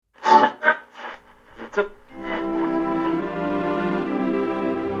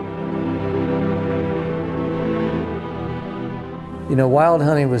Wild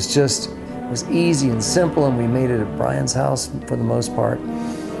Honey was easy and simple, and we made it at Brian's house for the most part.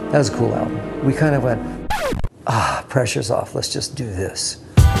 That was a cool album. We kind of went, pressure's off, let's just do this.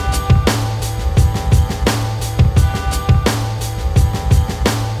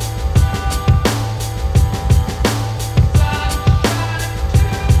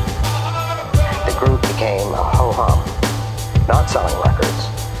 The group became a ho-hum, not selling records.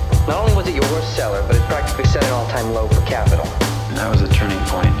 Not only was it your worst seller, but it practically set an all-time low for Capitol. And that was a turning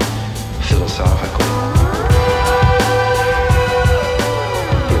point, philosophically.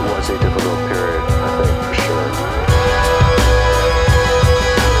 It was a difficult period, I think, for sure.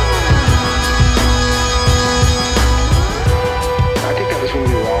 I think that was when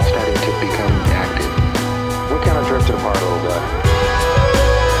we were all starting to become active. We kind of drifted apart a little bit.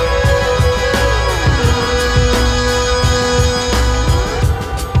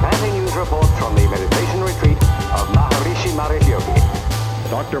 Landing news report from the meditation retreat of Maharishi Mahesh Yogi.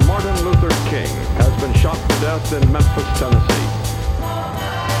 Dr. Martin Luther King has been shot to death in Memphis, Tennessee.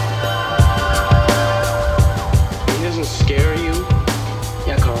 He doesn't scare you?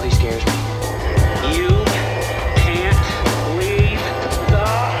 Yeah, Carl, he scares me. You can't leave the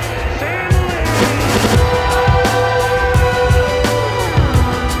family.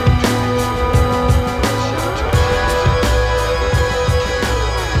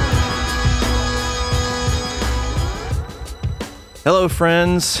 Hello,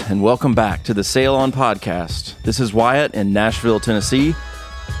 friends, and welcome back to the Sail On Podcast. This is Wyatt in Nashville, Tennessee.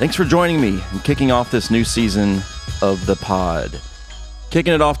 Thanks for joining me and kicking off this new season of the pod.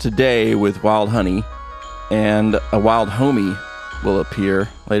 Kicking it off today with Wild Honey, and a Wild Homie will appear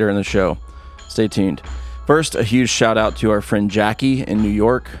later in the show. Stay tuned. First, a huge shout out to our friend Jackie in New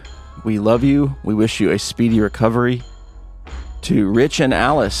York. We love you. We wish you a speedy recovery. To Rich and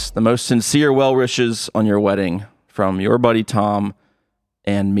Alice, the most sincere well wishes on your wedding from your buddy Tom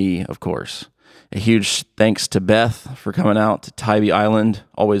and me, of course. A huge thanks to Beth for coming out to Tybee Island.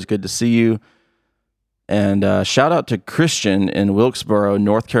 Always good to see you. And shout out to Christian in Wilkesboro,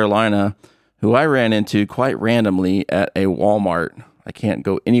 North Carolina, who I ran into quite randomly at a Walmart. I can't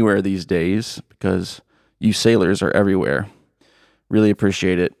go anywhere these days because you sailors are everywhere. Really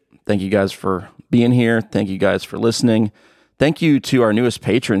appreciate it. Thank you guys for being here. Thank you guys for listening. Thank you to our newest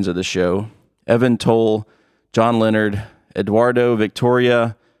patrons of the show, Evan Toll, John Leonard, Eduardo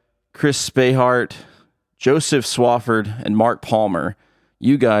Victoria, Chris Spahart, Joseph Swafford, and Mark Palmer.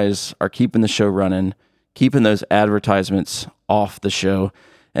 You guys are keeping the show running, keeping those advertisements off the show.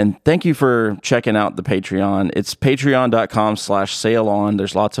 And thank you for checking out the Patreon. It's patreon.com/sailon.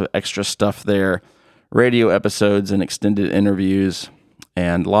 There's lots of extra stuff there, radio episodes and extended interviews,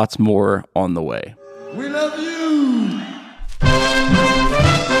 and lots more on the way. We love you.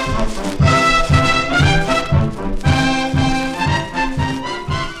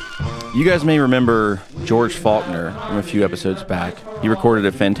 You guys may remember George Faulkner from a few episodes back. He recorded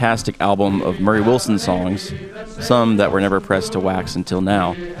a fantastic album of Murray Wilson songs, some that were never pressed to wax until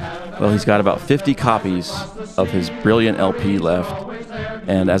now. Well, he's got about 50 copies of his brilliant LP left.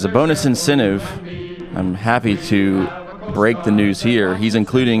 And as a bonus incentive, I'm happy to break the news here. He's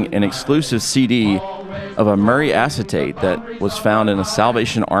including an exclusive CD of a Murray acetate that was found in a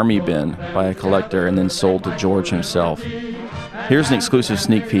Salvation Army bin by a collector and then sold to George himself. Here's an exclusive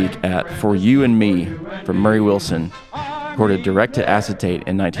sneak peek at For You and Me from Murray Wilson, recorded direct to acetate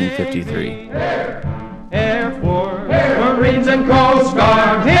in 1953. Air Force, Marines and Coast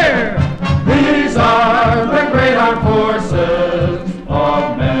Guard, here! These are the great armed forces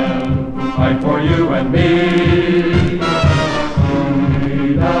of men who fight for you and me.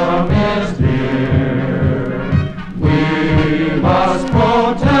 Freedom is dear. We must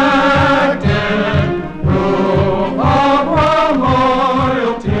protect it. Proof of our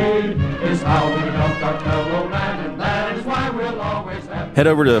loyalty is how we love our fellow man, and that is why we'll always have. Head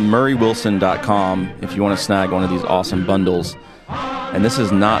over to murraywilson.com if you want to snag one of these awesome bundles. And this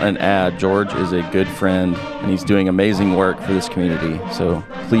is not an ad. George is a good friend, and he's doing amazing work for this community. So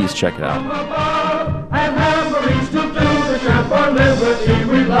please check it out. And have Marines to do the share for liberty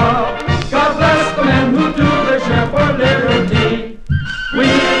we love. God bless the men who do the share for liberty we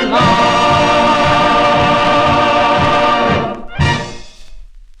love.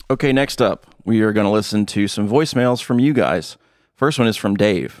 Okay, next up, we are going to listen to some voicemails from you guys. First one is from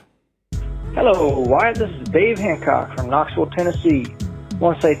Dave. Hello, Wyatt. This is Dave Hancock from Knoxville, Tennessee. I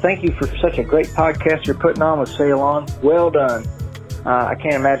want to say thank you for such a great podcast you're putting on with Sail On. Well done. I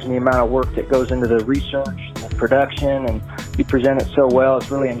can't imagine the amount of work that goes into the research, the production, and you present it so well. It's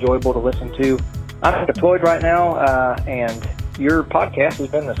really enjoyable to listen to. I'm deployed right now, and your podcast has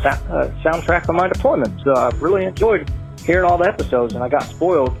been the soundtrack of my deployment, so I've really enjoyed hearing all the episodes, and I got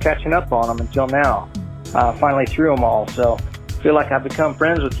spoiled catching up on them until now. Finally through them all, so I feel like I've become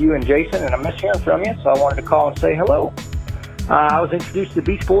friends with you and Jason, and I miss hearing from you, so I wanted to call and say hello. I was introduced to the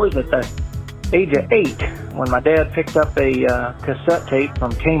Beach Boys at the age of 8 when my dad picked up a cassette tape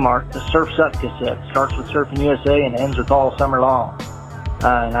from Kmart, the Surf's Up cassette. Starts with Surfing USA and ends with All Summer Long.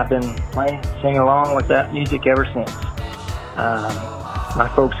 And I've been singing along with that music ever since. My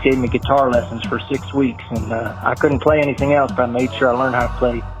folks gave me guitar lessons for 6 weeks, and I couldn't play anything else, but I made sure I learned how to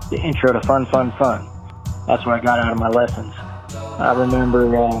play the intro to Fun, Fun, Fun. That's what I got out of my lessons. I remember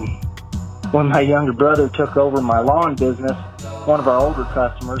when my younger brother took over my lawn business, one of our older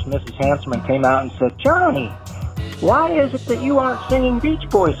customers, Mrs. Hanselman, came out and said, "Johnny, why is it that you aren't singing Beach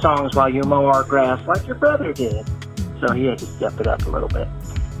Boys songs while you mow our grass like your brother did?" So he had to step it up a little bit.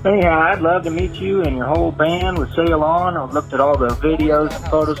 Anyhow, I'd love to meet you and your whole band with Sail On. I've looked at all the videos and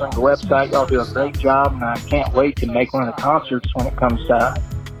photos on your website. Y'all do a great job, and I can't wait to make one of the concerts when it comes to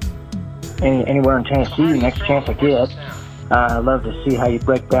anywhere in Tennessee, the next chance I get. I love to see how you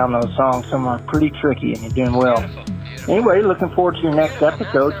break down those songs. Some are pretty tricky, and you're doing well. Anyway, looking forward to your next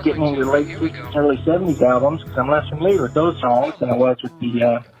episodes, getting into the late 60s, early 70s albums, because I'm less familiar with those songs than I was with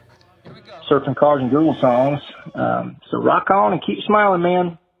the Surfing Cars and Girls songs. So rock on and keep smiling,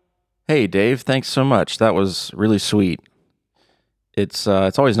 man. Hey, Dave, thanks so much. That was really sweet. It's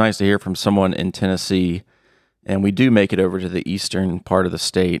always nice to hear from someone in Tennessee, and we do make it over to the eastern part of the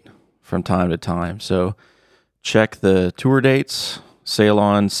state from time to time. So check the tour dates,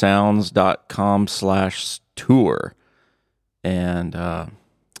 sailonsounds.com/tour. And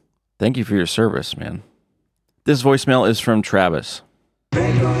thank you for your service, man. This voicemail is from Travis.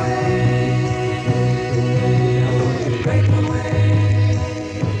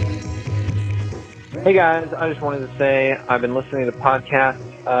 Hey guys, I just wanted to say I've been listening to the podcast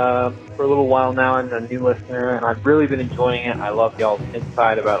for a little while now. I'm a new listener, and I've really been enjoying it. I love y'all's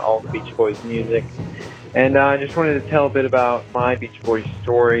insight about all the Beach Boys music. And I just wanted to tell a bit about my Beach Boys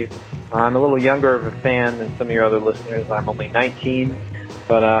story. I'm a little younger of a fan than some of your other listeners. I'm only 19,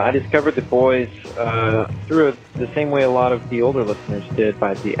 but I discovered the Boys through the same way a lot of the older listeners did,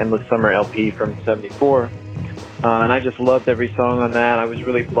 by the Endless Summer LP from '74. And I just loved every song on that. I was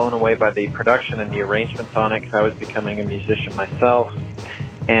really blown away by the production and the arrangements on it, because I was becoming a musician myself.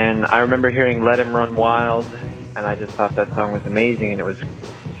 And I remember hearing Let Him Run Wild, and I just thought that song was amazing, and it was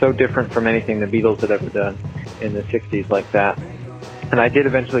so different from anything the Beatles had ever done in the 60s like that. And I did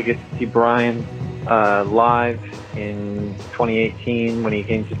eventually get to see Brian live in 2018 when he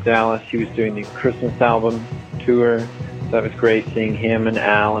came to Dallas. He was doing the Christmas album tour. So that was great seeing him and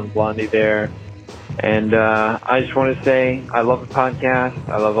Al and Blondie there. And I just want to say I love the podcast.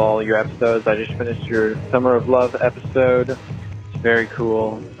 I love all your episodes. I just finished your Summer of Love episode. It's very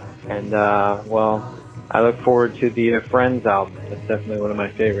cool. And, well, I look forward to the Friends album. That's definitely one of my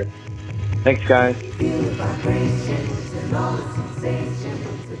favorites. Thanks, guys.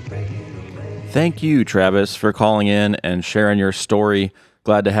 Thank you, Travis, for calling in and sharing your story.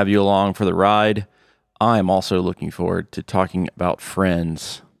 Glad to have you along for the ride. I'm also looking forward to talking about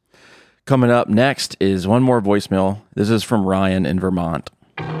Friends. Coming up next is one more voicemail. This is from Ryan in Vermont.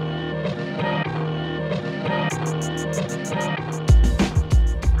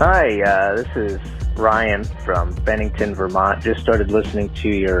 Hi, this is Ryan from Bennington, Vermont. Just started listening to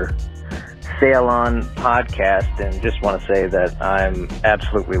your Sail On podcast and just want to say that I'm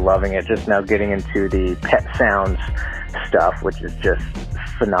absolutely loving it. Just now getting into the pet sounds stuff, which is just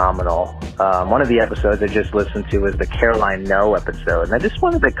phenomenal. One of the episodes I just listened to was the Caroline No episode, and I just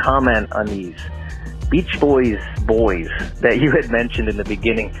wanted to comment on these Beach Boys that you had mentioned in the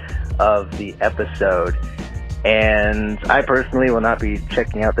beginning of the episode. And I personally will not be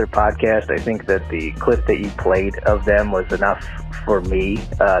checking out their podcast. I think that the clip that you played of them was enough for me.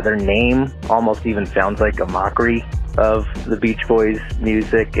 Their name almost even sounds like a mockery of the Beach Boys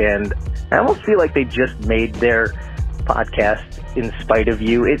music, and I almost feel like they just made their podcast in spite of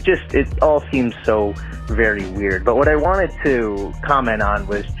you. It all seems so very weird. But what I wanted to comment on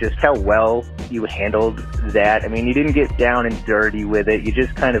was just how well you handled that. I mean, you didn't get down and dirty with it. You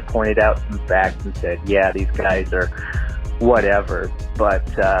just kind of pointed out some facts and said, yeah, these guys are whatever. But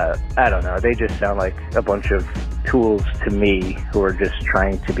I don't know. They just sound like a bunch of tools to me who are just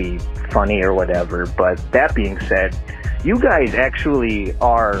trying to be funny or whatever. But that being said, you guys actually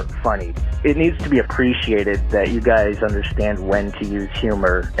are funny. It needs to be appreciated that you guys understand when to use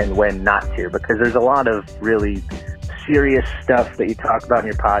humor and when not to, because there's a lot of really serious stuff that you talk about in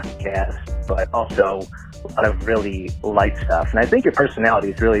your podcast, but also a lot of really light stuff. And I think your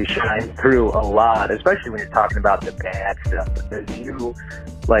personalities really shine through a lot, especially when you're talking about the bad stuff, because you,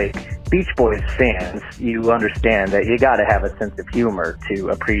 Beach Boys fans, you understand that you got to have a sense of humor to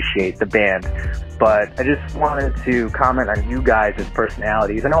appreciate the band. But I just wanted to comment on you guys'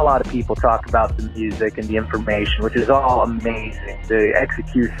 personalities. I know a lot of people talk about the music and the information, which is all amazing. The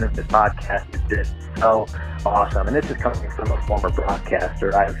execution of this podcast is just so awesome. And this is coming from a former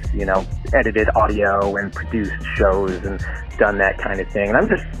broadcaster. I've, edited audio and produced shows and done that kind of thing. And I'm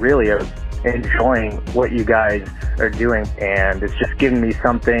just really enjoying what you guys are doing, and it's just giving me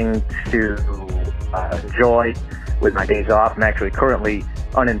something to enjoy with my days off. I'm actually currently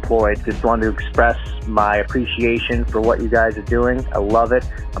unemployed. Just wanted to express my appreciation for what you guys are doing. I love it.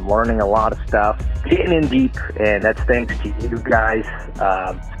 I'm learning a lot of stuff, getting in deep, and that's thanks to you guys.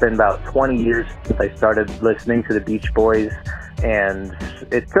 It's been about 20 years since I started listening to the Beach Boys, and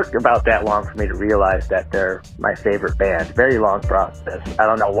it took about that long for me to realize that they're my favorite band. Very long process. I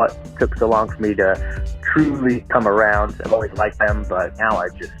don't know what took so long for me to truly come around. I've always liked them, but now I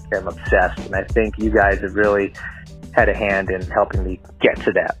just am obsessed, and I think you guys have really had a hand in helping me get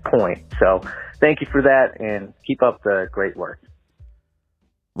to that point. So thank you for that, and keep up the great work.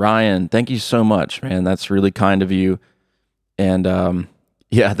 Ryan, thank you so much, man. That's really kind of you. And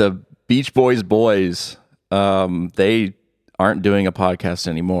the Beach Boys, they aren't doing a podcast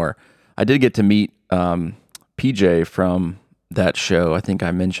anymore. I did get to meet PJ from that show. I think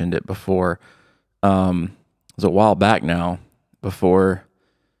I mentioned it before. It was a while back now, before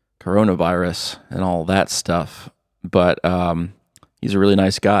coronavirus and all that stuff. But he's a really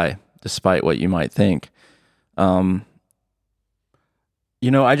nice guy, despite what you might think. I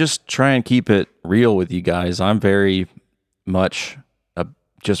just try and keep it real with you guys. I'm very much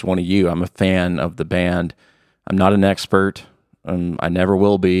just one of you. I'm a fan of the band. I'm not an expert. I never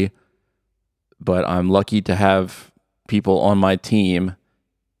will be. But I'm lucky to have people on my team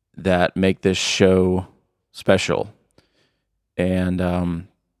that make this show special. And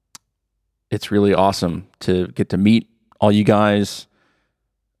it's really awesome to get to meet all you guys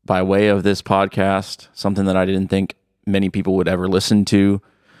by way of this podcast, something that I didn't think many people would ever listen to.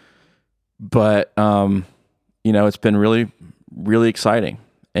 But, it's been really, really exciting,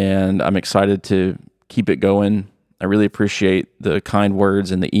 and I'm excited to keep it going. I really appreciate the kind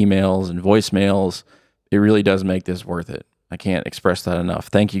words and the emails and voicemails. It really does make this worth it. I can't express that enough.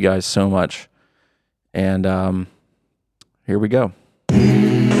 Thank you guys so much. And here we go.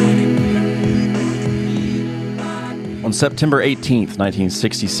 On September 18th,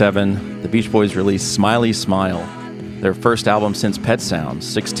 1967, the Beach Boys released Smiley Smile, their first album since Pet Sounds,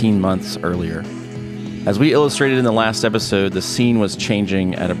 16 months earlier. As we illustrated in the last episode, the scene was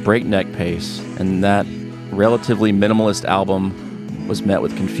changing at a breakneck pace, and that relatively minimalist album was met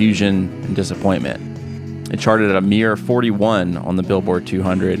with confusion and disappointment. It charted at a mere 41 on the Billboard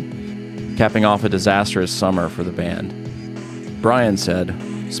 200, capping off a disastrous summer for the band. Brian said,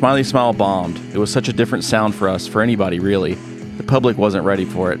 "Smiley Smile bombed. It was such a different sound for us, for anybody really. The public wasn't ready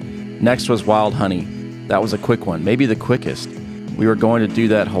for it. Next was Wild Honey. That was a quick one, maybe the quickest. We were going to do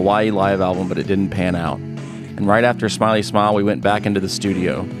that Hawaii Live album, but it didn't pan out. And right after Smiley Smile, we went back into the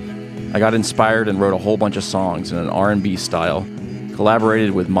studio. I got inspired and wrote a whole bunch of songs in an R&B style,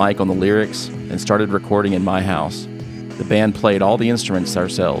 collaborated with Mike on the lyrics, and started recording in my house. The band played all the instruments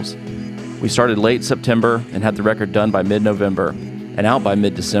ourselves. We started late September and had the record done by mid-November and out by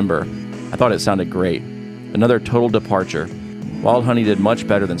mid-December. I thought it sounded great. Another total departure. Wild Honey did much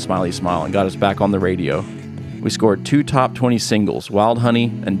better than Smiley Smile and got us back on the radio. We scored 2 top 20 singles, Wild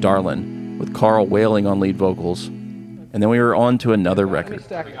Honey and Darlin', with Carl wailing on lead vocals. And then we were on to another record.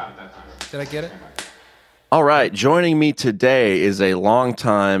 Did I get it? All right, joining me today is a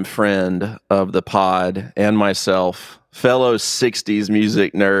longtime friend of the pod and myself, fellow 60s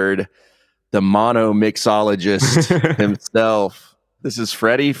music nerd, the mono mixologist himself. This is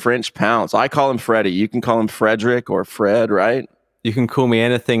Freddie French Pounce. I call him Freddie. You can call him Frederick or Fred, right? You can call me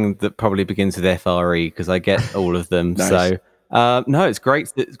anything that probably begins with FRE because I get all of them. Nice. So, no, it's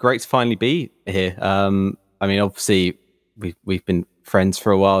great. It's great to finally be here. Obviously, we've been friends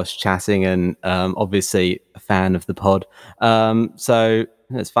for a while, chatting, and obviously a fan of the pod. So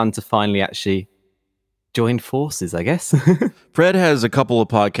it's fun to finally actually join forces, I guess. Fred has a couple of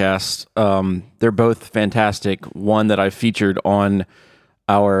podcasts. They're both fantastic. One that I've featured on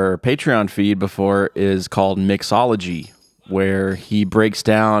our Patreon feed before is called Mixology, where he breaks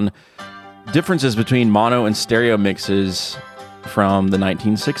down differences between mono and stereo mixes from the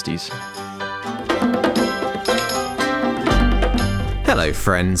 1960s. Hello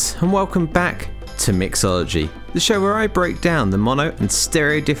friends, and welcome back to Mixology, the show where I break down the mono and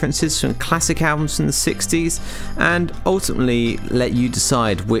stereo differences from classic albums from the 60s and ultimately let you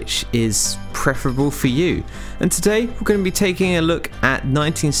decide which is preferable for you. And today we're going to be taking a look at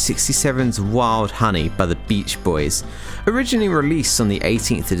 1967's Wild Honey by the Beach Boys. Originally released on the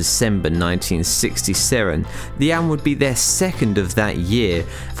 18th of December 1967, the album would be their second of that year,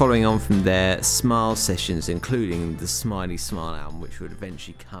 following on from their Smile sessions, including the Smiley Smile album, which would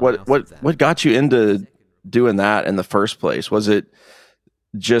eventually come out. What got you into doing that in the first place? Was it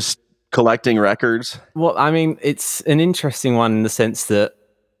just collecting records? Well, I mean, it's an interesting one in the sense that,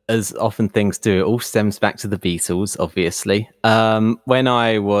 as often things do, it all stems back to the Beatles, obviously. When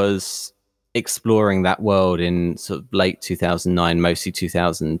I was exploring that world in sort of late 2009, mostly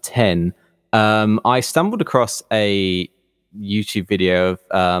 2010, I stumbled across a YouTube video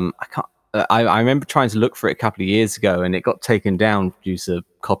of I remember trying to look for it a couple of years ago, and it got taken down due to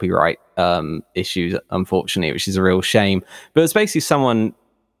copyright issues, unfortunately, which is a real shame. But it's basically someone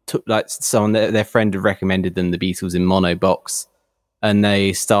took, like, their friend had recommended them the Beatles in mono box, and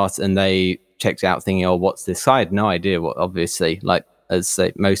they checked it out thinking, oh, what's this? I had no idea what, obviously, like, as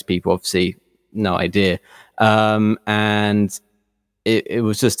most people, obviously, no idea. And it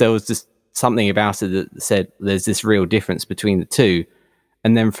was just, there was just something about it that said there's this real difference between the two.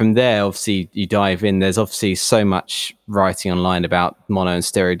 And then from there, obviously, you dive in. There's obviously so much writing online about mono and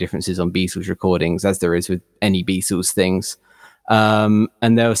stereo differences on Beatles recordings, as there is with any Beatles things. And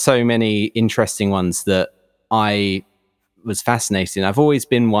there were so many interesting ones that I was fascinated in. I've always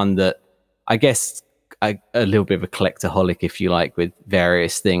been one that, I guess, a little bit of a collectaholic, if you like, with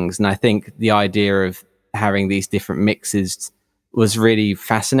various things. And I think the idea of having these different mixes was really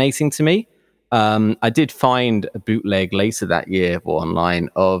fascinating to me. I did find a bootleg later that year online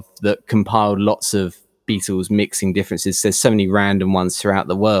that compiled lots of Beatles mixing differences. There's so many random ones throughout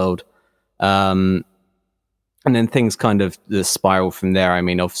the world. And then things kind of spiral from there. I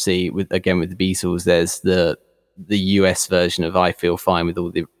mean, obviously, with the Beatles, there's the US version of I Feel Fine with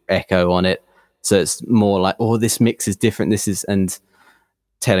all the echo on it. So it's more like, oh, this mix is different. And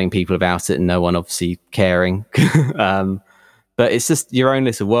telling people about it and no one obviously caring. But it's just your own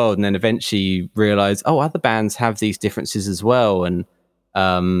little world. And then eventually you realize, oh, other bands have these differences as well. And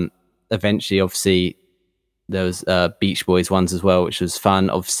eventually, obviously, there was Beach Boys ones as well, which was fun.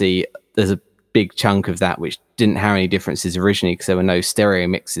 Obviously, there's a big chunk of that which didn't have any differences originally because there were no stereo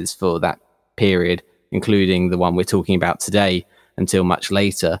mixes for that period, including the one we're talking about today, until much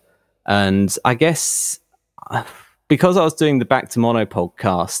later. And I guess because I was doing the Back to Mono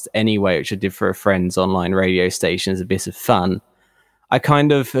podcast anyway, which I did for a friend's online radio station as a bit of fun, I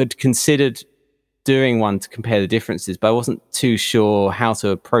kind of had considered doing one to compare the differences, but I wasn't too sure how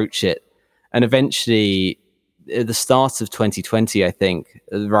to approach it. And eventually, at the start of 2020, I think,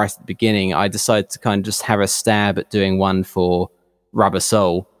 right at the beginning, I decided to kind of just have a stab at doing one for Rubber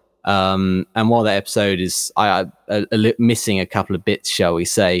Soul. And while that episode is missing a couple of bits, shall we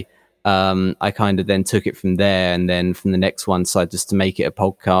say, I kind of then took it from there, and then from the next one decided just to make it a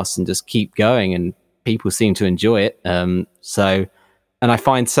podcast and just keep going, and people seem to enjoy it. And I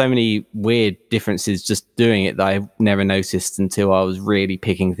find so many weird differences just doing it that I never noticed until I was really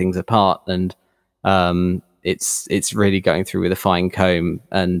picking things apart. And it's really going through with a fine comb,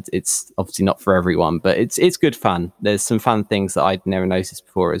 and it's obviously not for everyone, but it's good fun. There's some fun things that I'd never noticed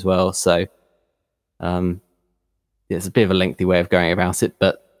before as well. So it's a bit of a lengthy way of going about it,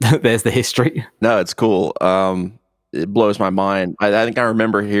 but there's the history. No, it's cool. It blows my mind. I think I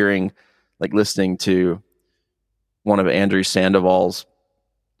remember listening to one of Andrew Sandoval's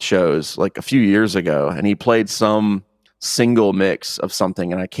shows like a few years ago, and he played some single mix of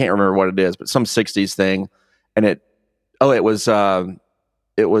something, and I can't remember what it is, but some 60s thing. And it was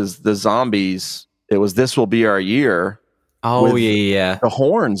the Zombies. It was This Will Be Our Year. Oh, yeah. The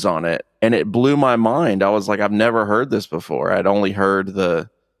horns on it. And it blew my mind. I was like, I've never heard this before. I'd only heard the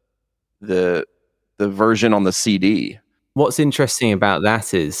version on the CD. What's interesting about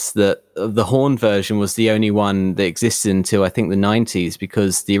that is that the horn version was the only one that existed until I think the 90s,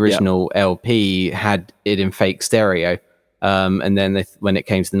 because the original LP had it in fake stereo. And then when it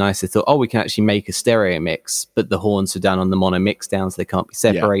came to the 90s, they thought, oh, we can actually make a stereo mix, but the horns are done on the mono mix down, so they can't be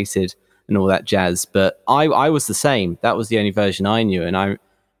separated and all that jazz. But I was the same. That was the only version I knew. And I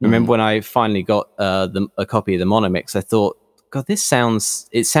remember when I finally got a copy of the mono mix, I thought, God, it sounds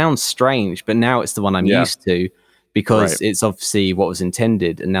strange, but now it's the one I'm used to, because it's obviously what was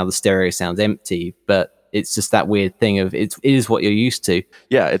intended, and now the stereo sounds empty, but it's just that weird thing of it is what you're used to.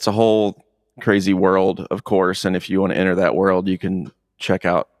 Yeah, it's a whole crazy world, of course, and if you want to enter that world, you can check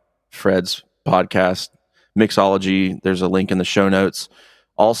out Fred's podcast, Mixology. There's a link in the show notes.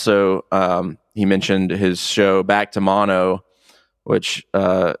 Also, he mentioned his show Back to Mono, which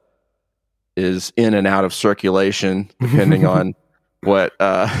is in and out of circulation depending on what.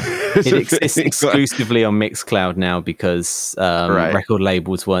 It exists exclusively on Mixcloud now because record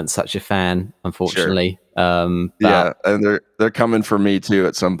labels weren't such a fan, unfortunately. Sure. Yeah, and they're coming for me too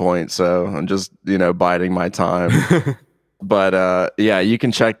at some point, so I'm just biding my time. But yeah, you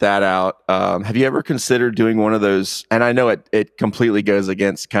can check that out. Have you ever considered doing one of those? And I know it completely goes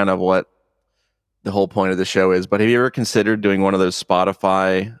against kind of what the whole point of the show is, but have you ever considered doing one of those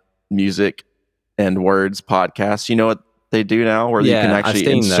Spotify music and words podcasts? You know what they do now, where you can actually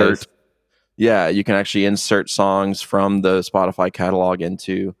insert. Those. Yeah, you can actually insert songs from the Spotify catalog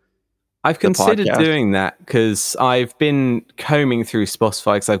into. I've considered doing that because I've been combing through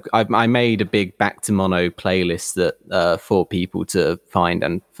Spotify because I made a big Back to Mono playlist that for people to find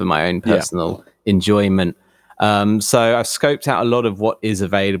and for my own personal enjoyment. So I've scoped out a lot of what is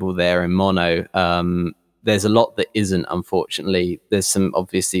available there in mono. There's a lot that isn't, unfortunately. There's some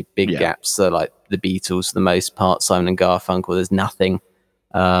obviously big gaps. So like the Beatles, for the most part, Simon and Garfunkel, there's nothing.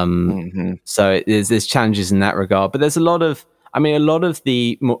 So there's challenges in that regard. But there's a lot of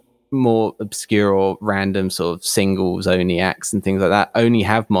the more obscure or random sort of singles only acts and things like that only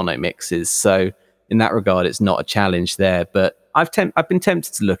have mono mixes. So in that regard, it's not a challenge there. But I've been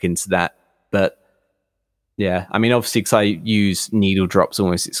tempted to look into that. But yeah, I mean, obviously, because I use needle drops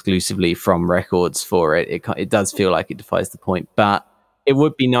almost exclusively from records for it, it does feel like it defies the point. But it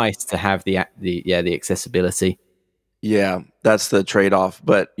would be nice to have the accessibility. Yeah, that's the trade-off.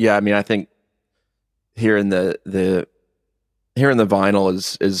 But yeah, I mean, I think hearing the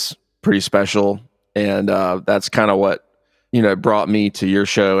vinyl is pretty special, and that's kind of what brought me to your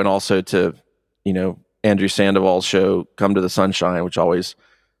show, and also to Andrew Sandoval's show, Come to the Sunshine, which always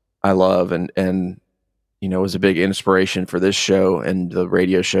I love, and was a big inspiration for this show and the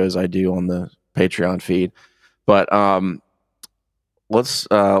radio shows I do on the Patreon feed. But let's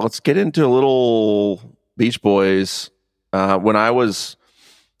get into a little Beach Boys. When I was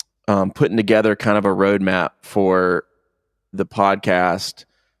putting together kind of a roadmap for the podcast,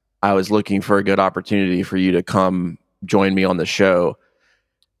 I was looking for a good opportunity for you to come join me on the show.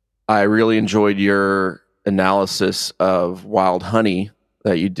 I really enjoyed your analysis of Wild Honey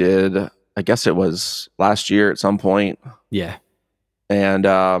that you did. I guess it was last year at some point. Yeah.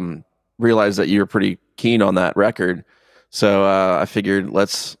 And realized that you were pretty keen on that record. So I figured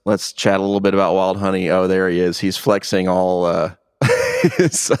let's chat a little bit about Wild Honey. Oh, there he is. He's flexing all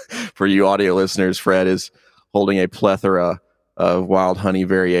for you audio listeners. Fred is holding a plethora of Wild Honey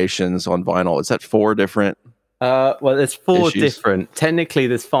variations on vinyl. Is that 4 different? Well, there's 4 different. Technically,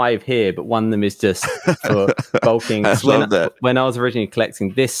 there's 5 here, but one of them is just for bulking. I love that. When I was originally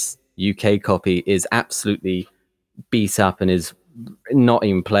collecting, this UK copy is absolutely beat up and is not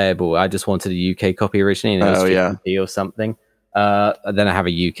even playable. I just wanted a UK copy originally, and it was 50p or something. Then I have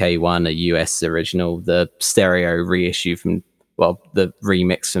a UK one, a US original, the stereo reissue from the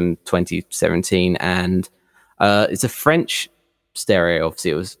remix from 2017, and it's a French stereo.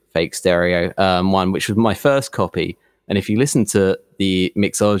 Obviously, it was fake stereo one, which was my first copy. And if you listen to the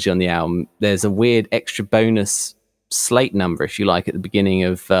mixology on the album, there's a weird extra bonus slate number, if you like, at the beginning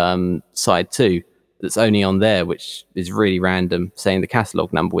of side 2 that's only on there, which is really random, saying the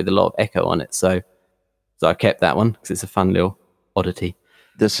catalog number with a lot of echo on it. So I kept that one because it's a fun little oddity.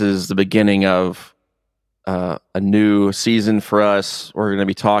 This is the beginning of a new season for us. We're going to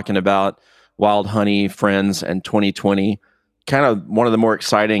be talking about Wild Honey, Friends, and 2020. Kind of one of the more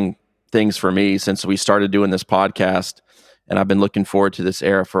exciting things for me since we started doing this podcast, and I've been looking forward to this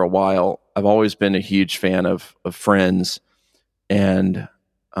era for a while. I've always been a huge fan of Friends, and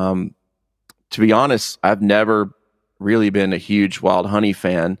to be honest, I've never really been a huge Wild Honey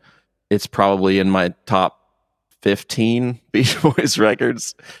fan. It's probably in my top 15 Beach Boys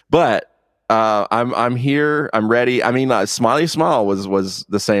records, but I'm here. I'm ready. I mean, Smiley Smile was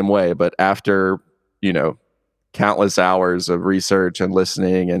the same way, but after countless hours of research and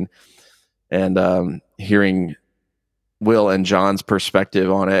listening and hearing Will and John's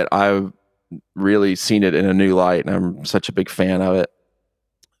perspective on it, I've really seen it in a new light, and I'm such a big fan of it.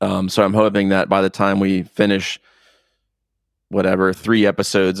 So I'm hoping that by the time we finish 3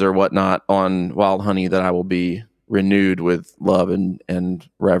 episodes or whatnot on Wild Honey, that I will be renewed with love and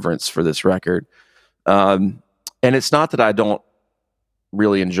reverence for this record. And it's not that I don't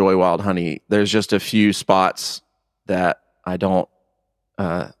really enjoy Wild Honey. There's just a few spots that I don't,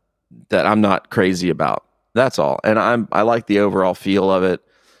 that I'm not crazy about. That's all. And I like the overall feel of it.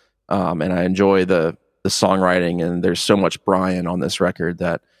 And I enjoy the songwriting, and there's so much Brian on this record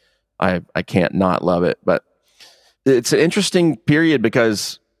that I can't not love it. But it's an interesting period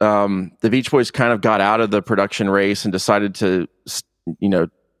because the Beach Boys kind of got out of the production race and decided to,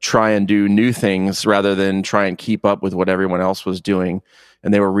 try and do new things rather than try and keep up with what everyone else was doing.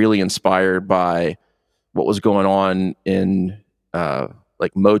 And they were really inspired by what was going on in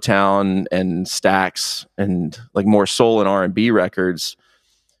like Motown and Stax and like more soul and R&B records,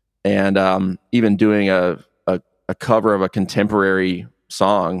 and even doing a cover of a contemporary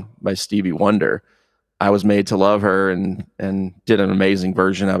song by Stevie Wonder. I Was Made to Love Her, and did an amazing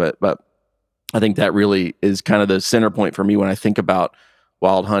version of it. But I think that really is kind of the center point for me when I think about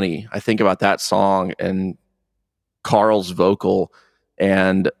Wild Honey. I think about that song and Carl's vocal,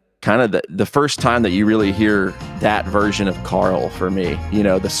 and kind of the first time that you really hear that version of Carl for me,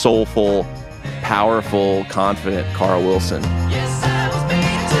 the soulful, powerful, confident Carl Wilson.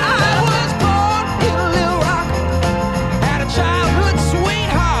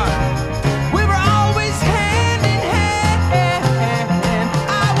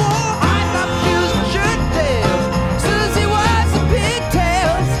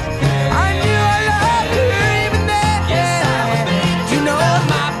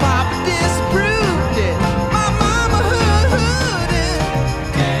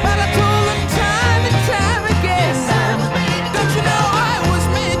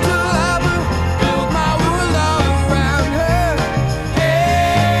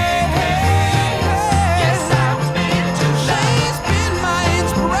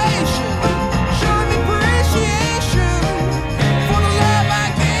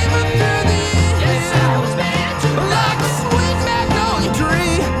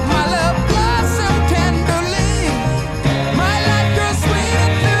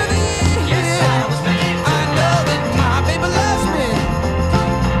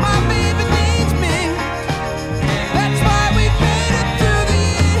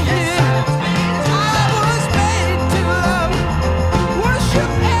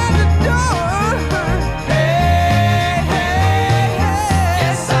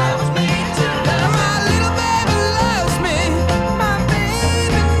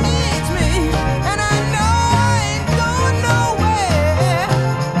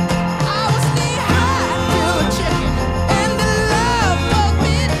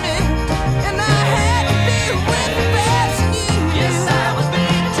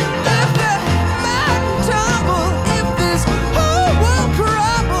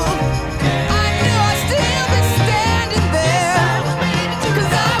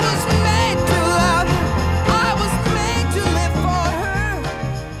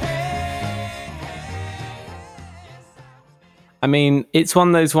 I mean, it's one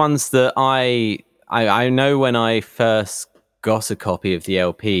of those ones that I know when I first got a copy of the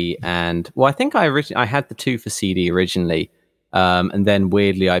LP, and I think I had the 2 for CD originally, and then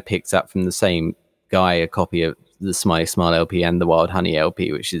weirdly I picked up from the same guy a copy of the Smiley Smile LP and the Wild Honey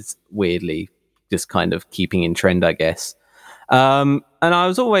LP, which is weirdly just kind of keeping in trend, I guess. And I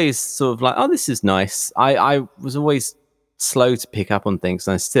was always sort of like, oh, this is nice. I was always slow to pick up on things,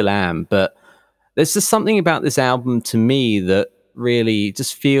 and I still am, but there's just something about this album to me that really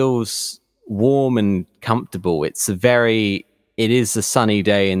just feels warm and comfortable. It is a sunny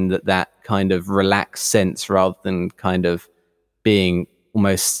day in that kind of relaxed sense, rather than kind of being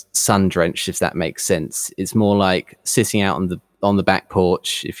almost sun drenched, if that makes sense. It's more like sitting out on the back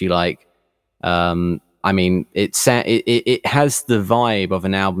porch, if you like. I mean, it has the vibe of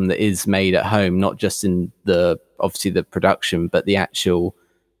an album that is made at home, not just in obviously the production, but the actual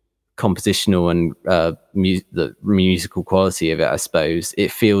compositional and the musical quality of it. I suppose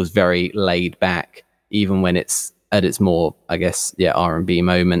it feels very laid back, even when it's at its more, I guess, R&B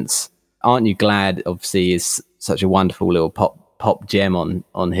moments. Aren't You Glad obviously is such a wonderful little pop gem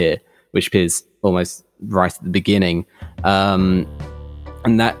on here, which appears almost right at the beginning, and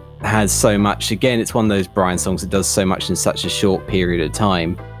that has so much. Again, it's one of those Brian songs that does so much in such a short period of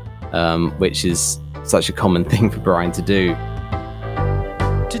time, which is such a common thing for Brian to do.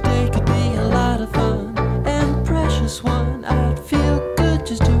 Today could be a lot of fun and precious one. I'd feel good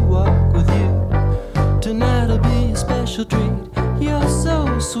just to walk with you. Tonight'll be a special treat. You're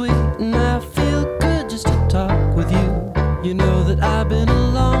so sweet, and I feel good just to talk with you. You know that I've been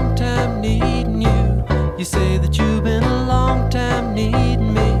a long time needing you. You say that you've been a long time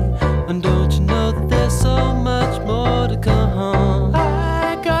needing me. And don't you know that there's so much more to come?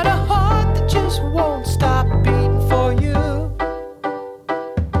 I got a heart that just won't stop beating for you.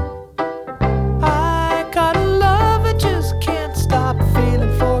 I got a love I just can't stop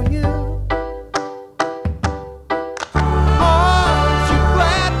feeling for you. Aren't you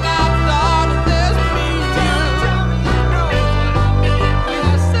glad now, darling, there's me and you?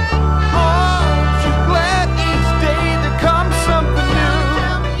 Aren't you glad each day there comes something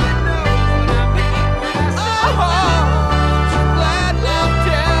new?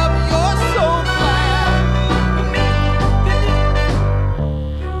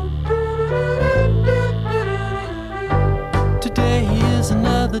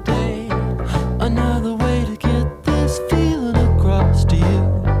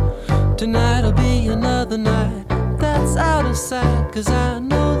 'cause I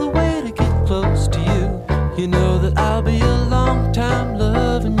know the way to get close to you. You know that I'll be a long time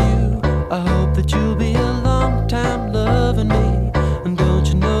loving you. I hope that you'll be a long time loving me. And don't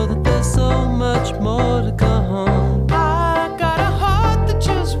you know that there's so much more to come? I got a heart that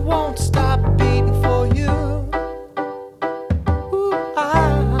just won't stop beating for you. Ooh,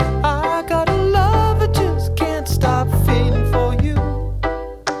 I got a love that just can't stop feeling for you.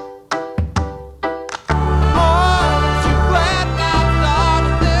 Aren't you glad now, Lord,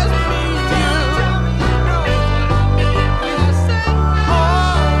 that there's me and you?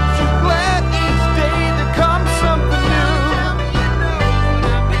 Aren't you glad each day there comes something new?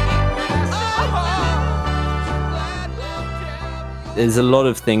 There's a lot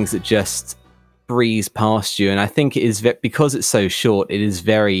of things that just breeze past you, and I think it is because it's so short, it is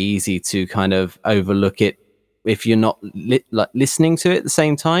very easy to kind of overlook it if you're not listening to it at the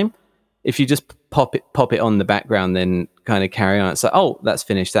same time. If you just pop it on the background, then kind of carry on. It's like, oh, that's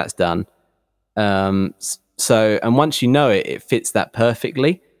finished, that's done. So, and once you know it, it fits that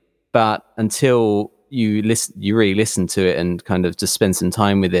perfectly. But until you really listen to it and kind of just spend some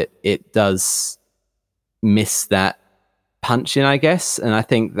time with it, it does miss that punch in, I guess. And I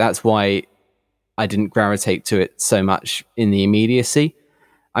think that's why I didn't gravitate to it so much in the immediacy.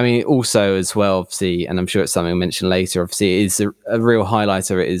 I mean, also as well, obviously, and I'm sure it's something I'll mention later, obviously, it is a real highlight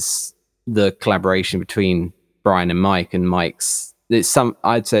of it is the collaboration between Brian and Mike. And I'd say it's some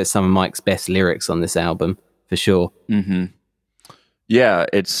of Mike's best lyrics on this album, for sure. Mm-hmm. Yeah,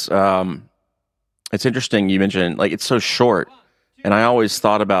 it's interesting you mentioned, like, it's so short. And I always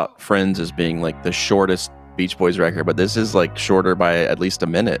thought about Friends as being like the shortest Beach Boys record, but this is like shorter by at least a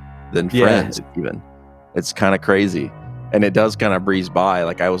minute than Friends even. It's kind of crazy. And it does kind of breeze by.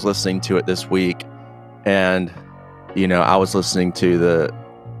 Like, I was listening to it this week, and I was listening to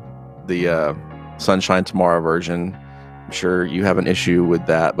the Sunshine Tomorrow version. I'm sure you have an issue with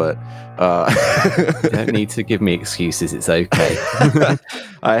that, but you don't need to give me excuses. It's okay.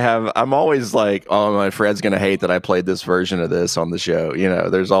 I'm always like, oh, my friend's gonna hate that I played this version of this on the show.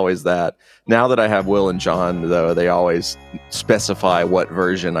 There's always that. Now that I have Will and John, though, they always specify what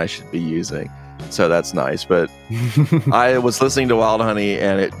version I should be using. So that's nice. But I was listening to Wild Honey,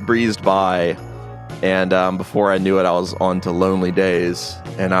 and it breezed by. And before I knew it, I was on to Lonely Days.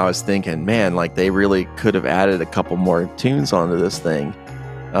 And I was thinking, man, like, they really could have added a couple more tunes onto this thing.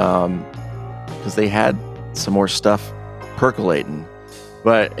 Because they had some more stuff percolating.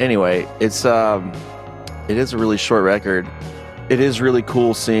 But anyway, it is a really short record. It is really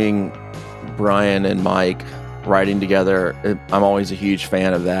cool seeing Brian and Mike writing together. I'm always a huge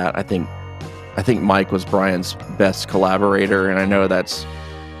fan of that. I think Mike was Brian's best collaborator, and I know that's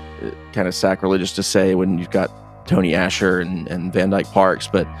kind of sacrilegious to say when you've got Tony Asher and Van Dyke Parks,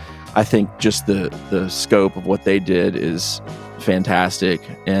 but I think just the scope of what they did is fantastic.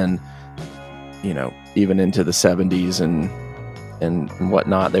 And even into the 70s and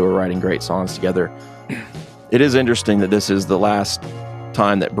whatnot, they were writing great songs together. It is interesting that this is the last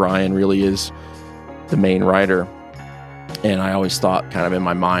time that Brian really is the main writer, and I always thought kind of in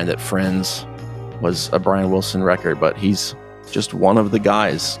my mind that Friends was a Brian Wilson record, but he's just one of the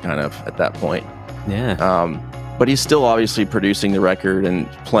guys kind of at that point. Yeah. But he's still obviously producing the record and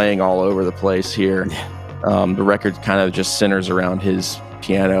playing all over the place here. The record kind of just centers around his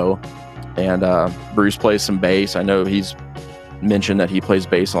piano, and Bruce plays some bass. I know he's mentioned that he plays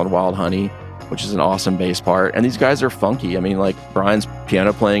bass on Wild Honey, which is an awesome bass part. And these guys are funky. I mean, like, Brian's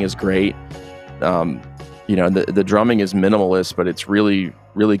piano playing is great. The drumming is minimalist, but it's really,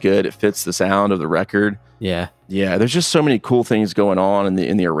 really good. It fits the sound of the record. Yeah. There's just so many cool things going on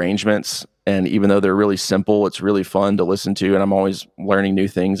in the arrangements. And even though they're really simple, it's really fun to listen to. And I'm always learning new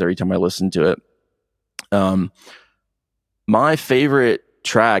things every time I listen to it. My favorite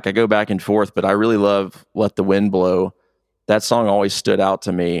track, I go back and forth, but I really love Let the Wind Blow. That song always stood out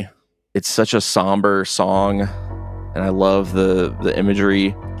to me. It's such a somber song, and I love the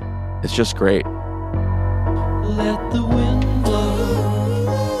imagery. It's just great. Let the wind blow.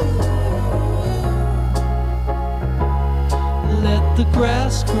 Let the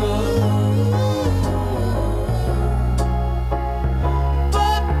grass grow.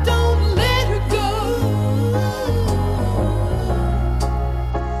 But don't let her go.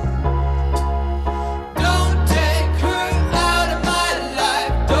 Don't take her out of my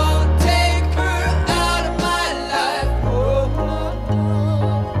life. Don't take her out of my life.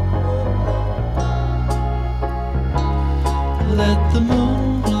 Let the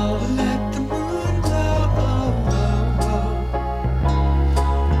moon blow. Let the moon blow.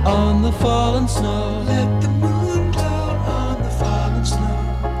 On the fallen snow. Let the moon blow on the fallen snow.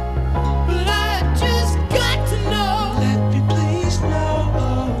 But I just got to know. Let me please know.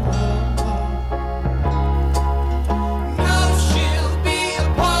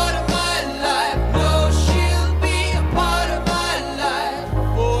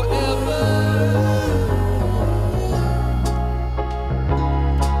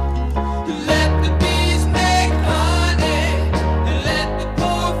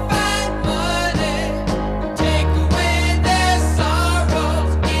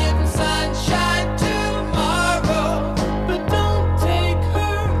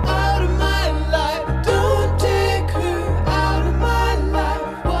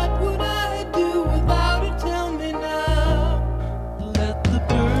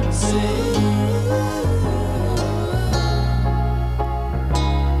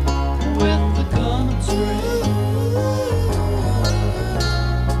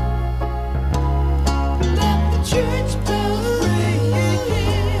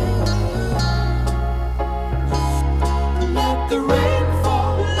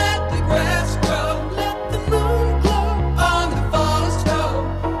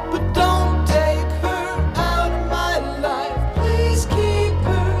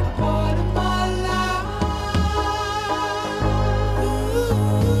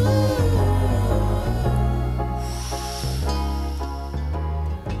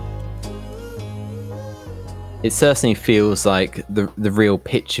 it certainly feels like the real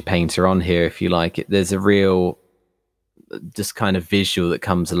picture painter on here, if you like. There's a real just kind of visual that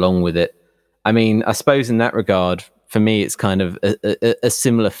comes along with it. I mean, I suppose in that regard, for me, it's kind of a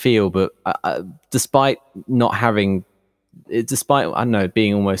similar feel, but despite I don't know,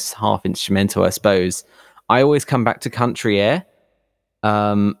 being almost half instrumental, I suppose, I always come back to Country Air.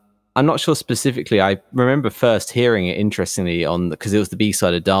 I'm not sure specifically. I remember first hearing it, interestingly, because it was the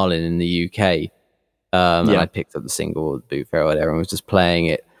B-side of Darling in the UK. And I picked up the single, the boot fair or whatever, and was just playing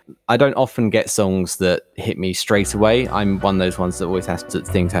it. I don't often get songs that hit me straight away. I'm one of those ones that always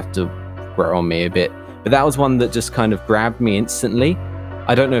things have to grow on me a bit. But that was one that just kind of grabbed me instantly.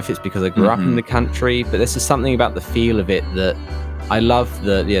 I don't know if it's because I grew up in the country, but there's just something about the feel of it that I love.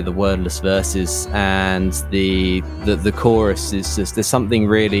 The wordless verses and the chorus is just, there's something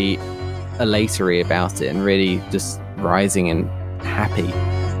really elatory about it and really just rising and happy.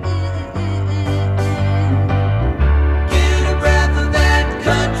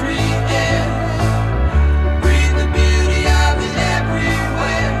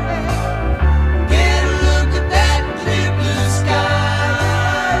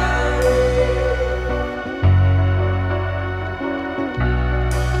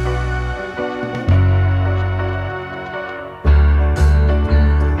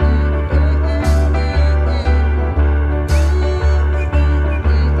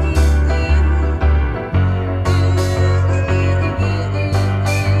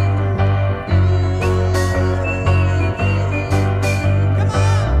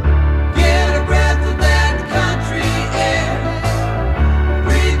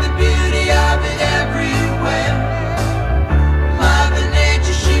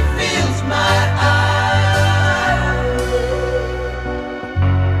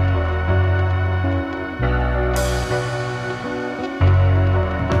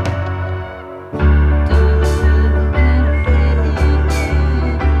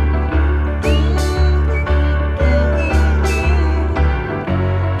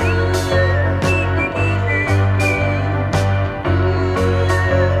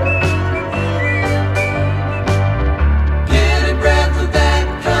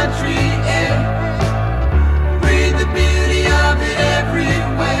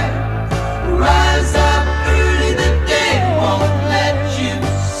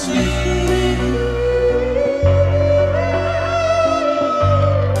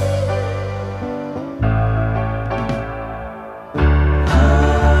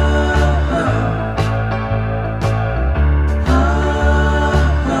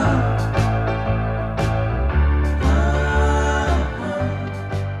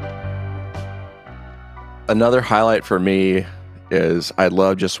 Another highlight for me is I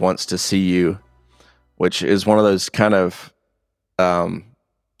Love Just Wants to See You, which is one of those kind of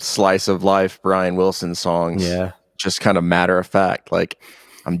slice of life Brian Wilson songs. Yeah. Just kind of matter of fact, like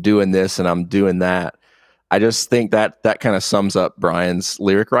I'm doing this and I'm doing that. I just think that kind of sums up Brian's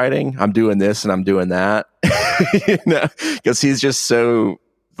lyric writing. I'm doing this and I'm doing that. Because he's just so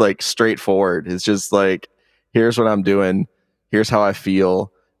like straightforward. It's just like, here's what I'm doing. Here's how I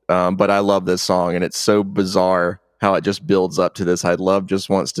feel. But I love this song, and it's so bizarre how it just builds up to this. I Love Just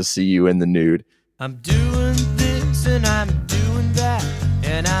Wants to See You in the Nude. I'm doing this and I'm doing that,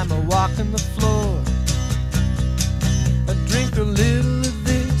 and I'm a walking the floor. I drink a little of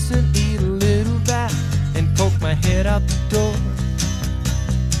this and eat a little that, and poke my head out the door.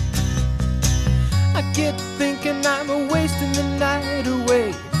 I get thinking I'm wasting the night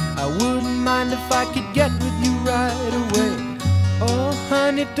away. I wouldn't mind if I could get with you right away. Oh,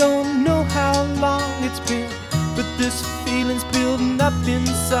 honey, don't know how long it's been, but this feeling's building up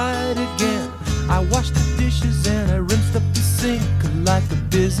inside again. I washed the dishes and I rinsed up the sink like a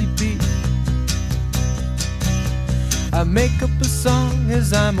busy bee. I make up a song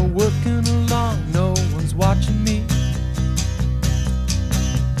as I'm working along, no one's watching me.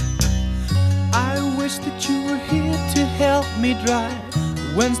 I wish that you were here to help me drive.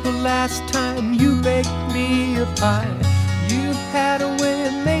 When's the last time you baked me a pie? You had a way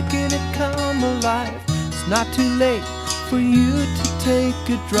of making it come alive. It's not too late for you to take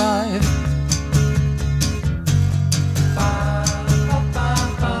a drive.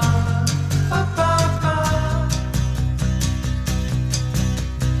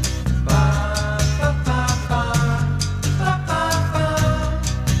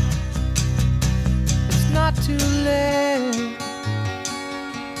 It's not too late.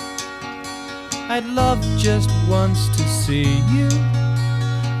 I'd love just once to see you.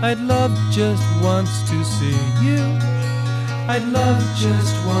 I'd love just once to see you. I'd love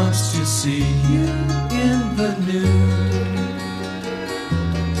just once to see you in the nude.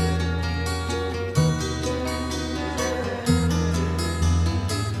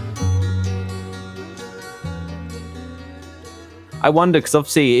 I wonder, because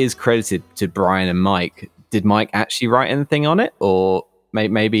obviously it is credited to Brian and Mike. Did Mike actually write anything on it, or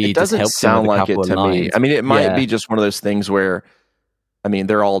maybe he It doesn't just helped sound him with a like it couple to of lines? me. I mean, it might be just one of those things where, I mean,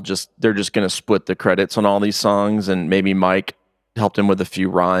 they're just going to split the credits on all these songs, and maybe Mike helped him with a few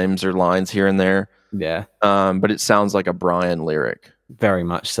rhymes or lines here and there. Yeah. But it sounds like a Brian lyric. Very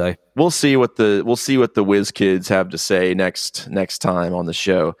much so. We'll see what the Whiz Kids have to say next time on the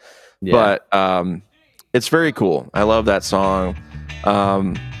show. Yeah. But it's very cool. I love that song.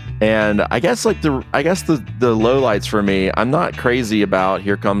 And I guess the lowlights for me, I'm not crazy about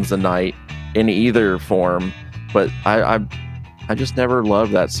Here Comes the Night in either form, but I just never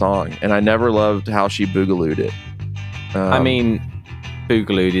loved that song, and I never loved how she boogalooed it. I mean,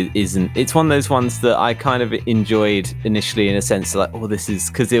 Boogaloo isn't. It's one of those ones that I kind of enjoyed initially, in a sense, like, oh, this is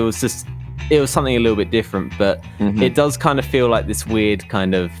because it was something a little bit different, but it does kind of feel like this weird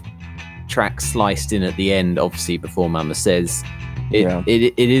kind of track sliced in at the end, obviously before Mama Says.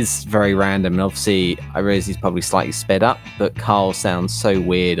 It is very random, and obviously I realize he's probably slightly sped up, but Carl sounds so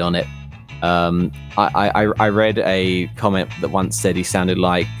weird on it. I read a comment that once said he sounded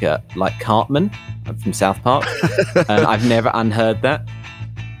like Cartman from South Park. I've never unheard that.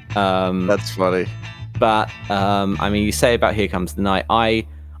 That's funny. But I mean, you say about Here Comes the Night.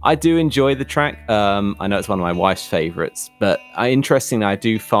 I do enjoy the track. I know it's one of my wife's favorites, but interestingly, I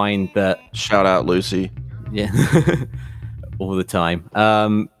do find that shout out Lucy. Yeah. All the time.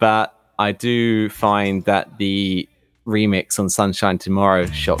 But I do find that the remix on Sunshine Tomorrow,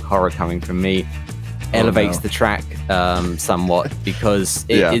 shock horror coming from me, elevates the track somewhat, because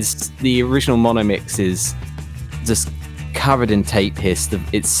it is the original mono mix is just covered in tape hiss.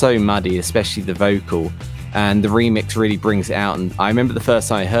 It's so muddy, especially the vocal, and the remix really brings it out. And I remember the first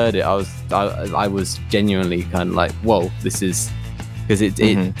time I heard it, I was genuinely kind of like, whoa, this is, because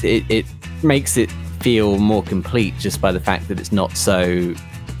it makes it feel more complete just by the fact that it's not so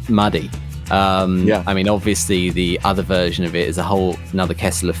muddy. I mean, obviously the other version of it is a whole another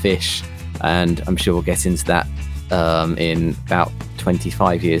kettle of fish, and I'm sure we'll get into that in about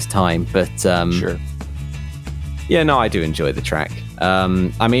 25 years time, but sure. Yeah, no, I do enjoy the track.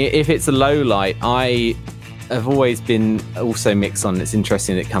 I mean, if it's a low light, I have always been also mixed on. It's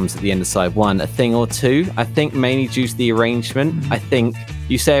interesting that it comes at the end of side one, A Thing or Two. I think mainly due to the arrangement. I think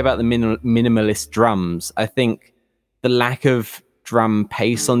you say about the minimalist drums. I think the lack of drum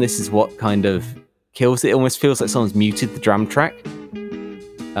pace on this is what kind of kills it. It almost feels like someone's muted the drum track.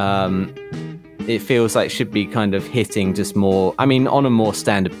 It feels like it should be kind of hitting just more, I mean, on a more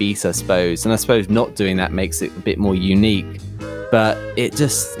standard beat, I suppose. And I suppose not doing that makes it a bit more unique. But it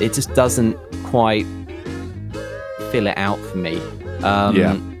just doesn't quite fill it out for me.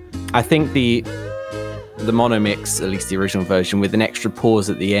 I think the mono mix, at least the original version, with an extra pause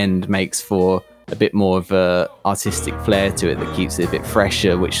at the end, makes for a bit more of a artistic flair to it that keeps it a bit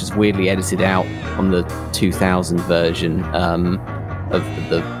fresher, which is weirdly edited out on the 2000 version of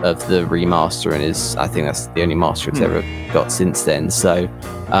the remaster, and I think that's the only master it's ever got since then. So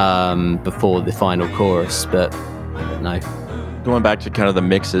before the final chorus, but I don't know. Going back to kind of the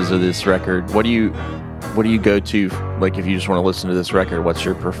mixes of this record, what do you go to, like, if you just want to listen to this record? What's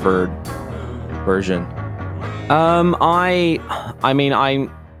your preferred version? I mean, I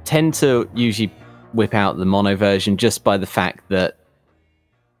tend to usually whip out the mono version just by the fact that,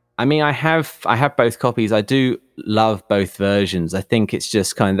 I mean, I have both copies. I do love both versions. I think it's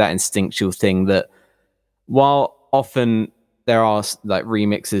just kind of that instinctual thing that, while often there are like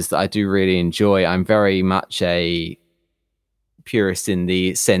remixes that I do really enjoy, I'm very much a purist in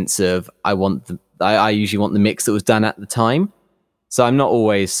the sense of I usually want the mix that was done at the time. So I'm not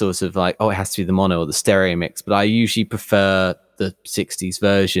always sort of like, oh, it has to be the mono or the stereo mix, but I usually prefer the 60s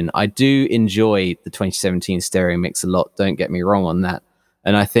version. I do enjoy the 2017 stereo mix a lot, don't get me wrong on that.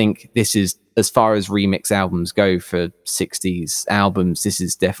 And I think this is, as far as remix albums go for 60s albums, this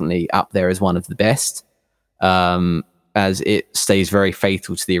is definitely up there as one of the best, as it stays very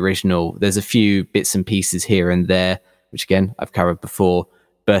faithful to the original. There's a few bits and pieces here and there, which again, I've covered before,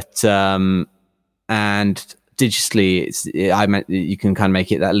 but, and digitally, you can kind of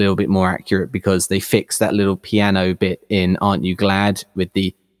make it that little bit more accurate, because they fixed that little piano bit in Aren't You Glad with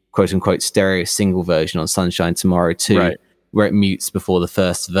the quote-unquote stereo single version on Sunshine Tomorrow too, right, where it mutes before the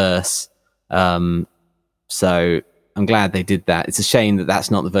first verse. So I'm glad they did that. It's a shame that that's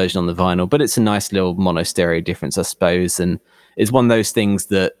not the version on the vinyl, but it's a nice little mono stereo difference, I suppose. And it's one of those things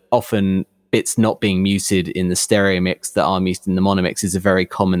that often bits not being muted in the stereo mix that are muted in the mono mix is a very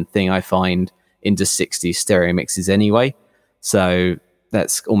common thing I find into 60s stereo mixes anyway. So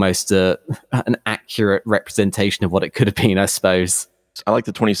that's almost an accurate representation of what it could have been, I suppose. I like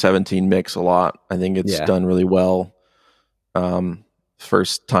the 2017 mix a lot. I think it's done really well.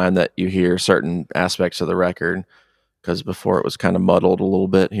 First time that you hear certain aspects of the record, because before it was kind of muddled a little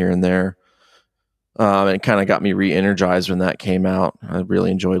bit here and there. And it kind of got me re-energized when that came out. I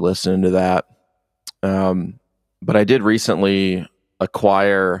really enjoyed listening to that. But I did recently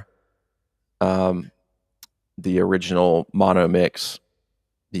acquire the original mono mix,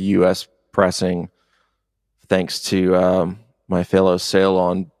 the US pressing, thanks to my fellow Sail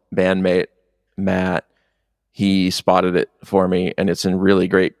On bandmate, Matt. He spotted it for me, and it's in really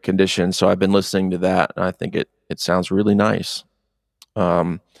great condition. So I've been listening to that, and I think it sounds really nice.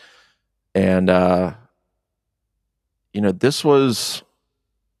 This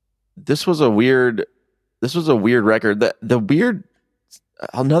was a weird record.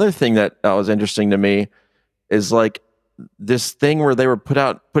 Another thing that was interesting to me is like this thing where they were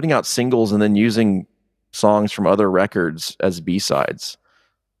putting out singles and then using songs from other records as B-sides.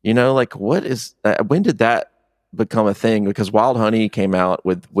 Like what is when did that become a thing? Because Wild Honey came out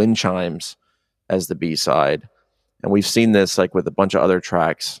with Wind Chimes as the B-side, and we've seen this like with a bunch of other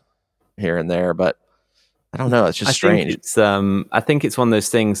tracks here and there, but I don't know, it's just strange. I think it's one of those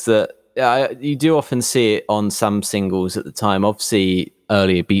things that you do often see it on some singles at the time. Obviously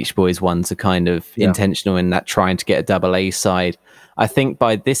earlier Beach Boys ones are kind of intentional in that, trying to get a double A side. I think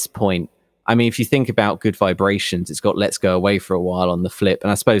by this point, I mean, if you think about Good Vibrations, it's got Let's Go Away for a while on the flip,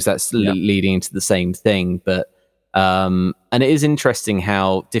 and I suppose that's leading into the same thing. But and it is interesting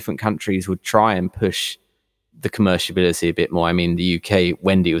how different countries would try and push the commerciality a bit more. I mean, the UK,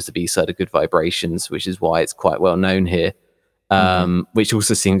 Wendy was the B-side of Good Vibrations, which is why it's quite well known here, which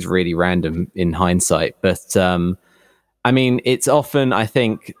also seems really random in hindsight. But I mean, it's often, I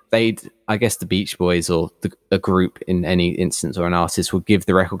think I guess the Beach Boys or a group in any instance, or an artist, will give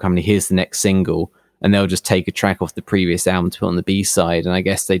the record company, here's the next single, and they'll just take a track off the previous album to put on the B-side. And I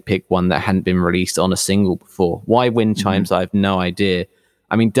guess they'd pick one that hadn't been released on a single before. Why Wind Chimes, I have no idea.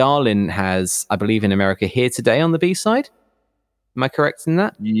 I mean, Darlin has, I believe in America, Here Today on the B-side. Am I correct in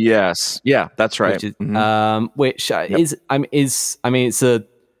that? Yes. Yeah, that's right. Which is, it's a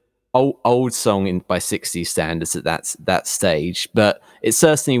old song by 60s standards at that stage, but it's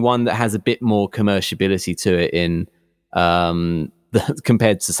certainly one that has a bit more commerciality to it in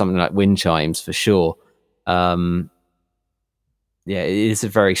compared to something like Wind Chimes, for sure. Yeah, it is a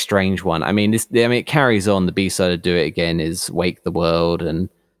very strange one. I mean, it carries on. The B-side of Do It Again is Wake the World, and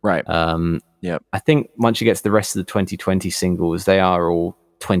right. I think once you get to the rest of the 2020 singles, they are all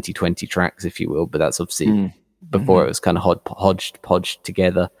 2020 tracks, if you will. But that's obviously before it was kind of podged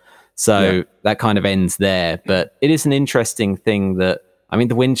together. So that kind of ends there. But it is an interesting thing that, I mean,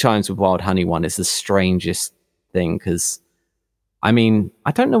 the Wind Chimes with Wild Honey one is the strangest thing, because I mean,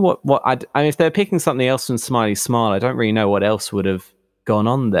 I don't know what I mean, if they're picking something else from Smiley Smile, I don't really know what else would have gone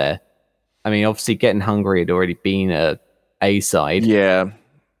on there. I mean, obviously Getting Hungry had already been a side. Yeah.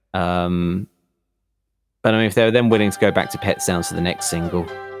 But I mean, if they were then willing to go back to Pet Sounds for the next single.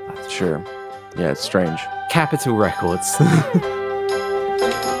 Sure. Yeah, it's strange. Capitol Records.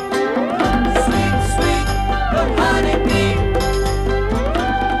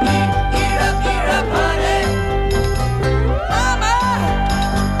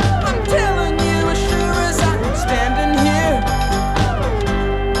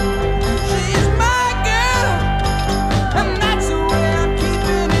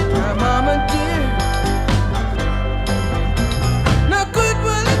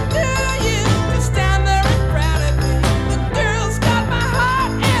 Girls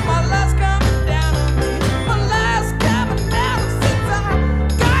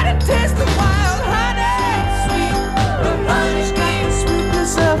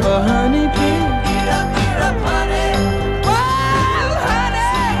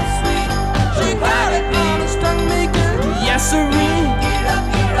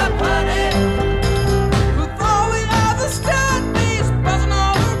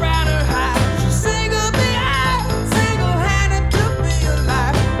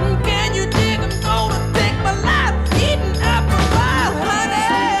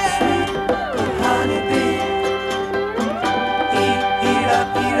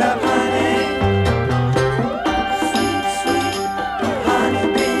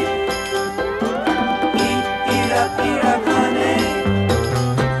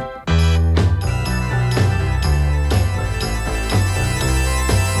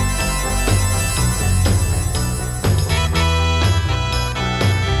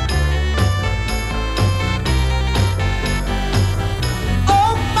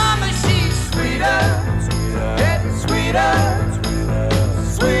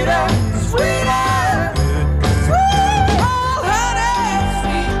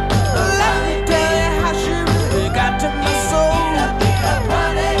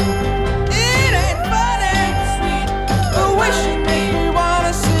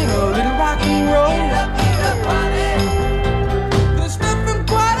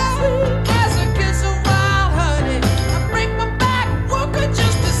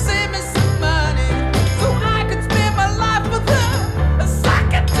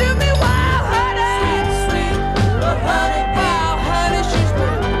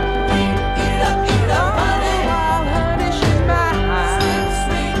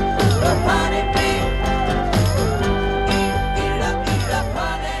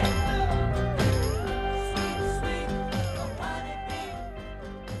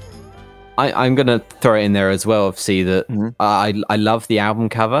I'm going to throw it in there as well. Obviously, that I love the album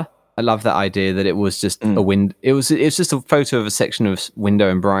cover. I love that idea that it was just a window. It's just a photo of a section of window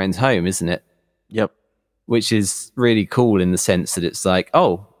in Brian's home, isn't it? Yep. Which is really cool in the sense that it's like,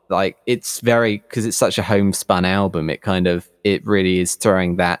 it's very, because it's such a homespun album. It really is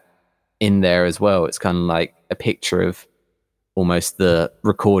throwing that in there as well. It's kind of like a picture of almost the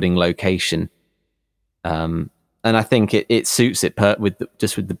recording location. And I think it suits it with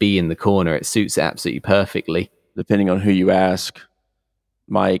the bee in the corner. It suits it absolutely perfectly. Depending on who you ask,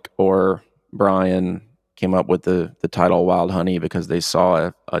 Mike or Brian came up with the title Wild Honey because they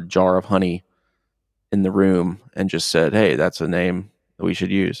saw a jar of honey in the room and just said, hey, that's a name that we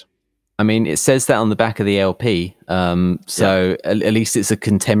should use. I mean, it says that on the back of the LP. At least it's a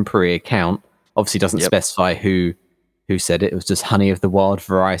contemporary account. Obviously doesn't specify who said it. It was just honey of the wild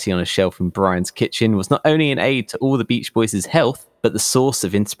variety on a shelf in Brian's kitchen was not only an aid to all the Beach Boys' health, but the source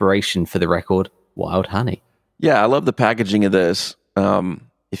of inspiration for the record, Wild Honey. Yeah, I love the packaging of this.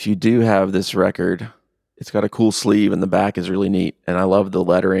 If you do have this record, it's got a cool sleeve and the back is really neat. And I love the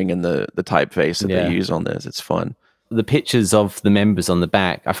lettering and the typeface that they use on this. It's fun. The pictures of the members on the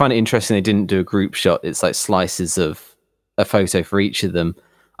back, I find it interesting they didn't do a group shot. It's like slices of a photo for each of them.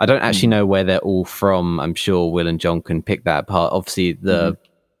 I don't actually know where they're all from. I'm sure Will and John can pick that apart. Obviously, the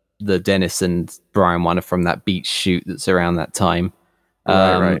Dennis and Brian one are from that beach shoot that's around that time.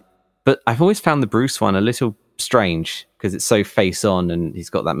 Right. But I've always found the Bruce one a little strange because it's so face on and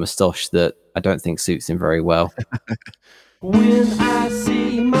he's got that moustache that I don't think suits him very well. When I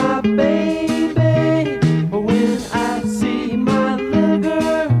see my baby, when I see my little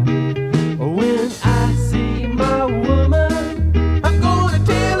girl, when I see my woman, I'm gonna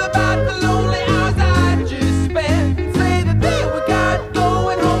tell about the lonely hours I just spent. Say the day we got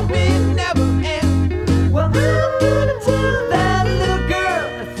going, hope it never ends. Well, I'm gonna tell that little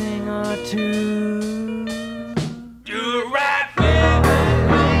girl a thing or two. You're right, baby.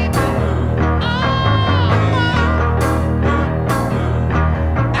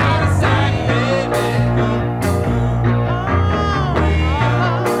 Out of sight,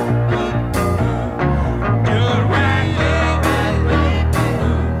 you're right,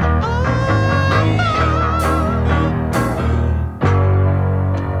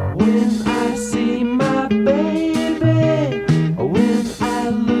 when I see my baby, when I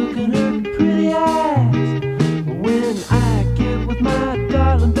look in her pretty eyes, when I get with my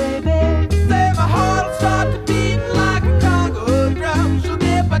darling baby, say my heart will start to beat like a Congo drum. She'll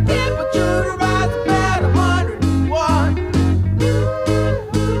get my temperature to rise about 101.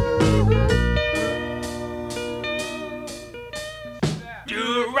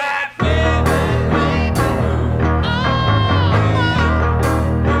 You're right, baby.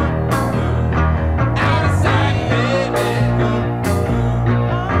 Out of sight, baby.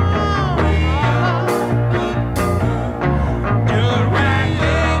 You're right,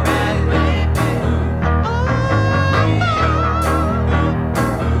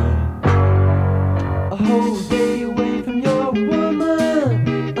 a whole day away from your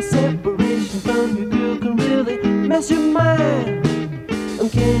woman, a separation from your girl can really mess your mind.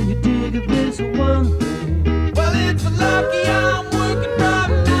 And can you dig this one thing? Well, it's lucky I'm working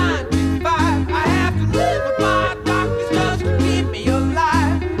from 9 to 5. I have to live with my doctors just to keep me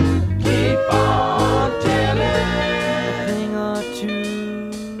alive. Keep on telling a thing or two.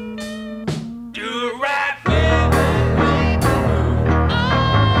 You're right, baby.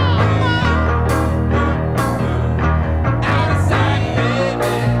 Out of sight,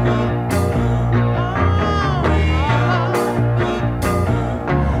 baby.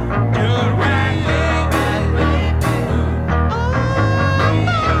 You're right,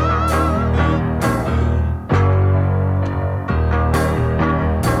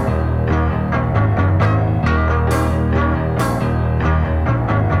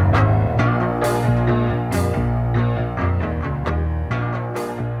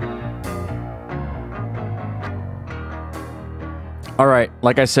 All right.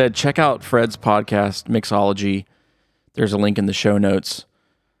 Like I said, check out Fred's podcast, Mixology. There's a link in the show notes.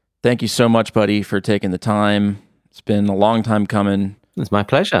 Thank you so much, buddy, for taking the time. It's been a long time coming. It's my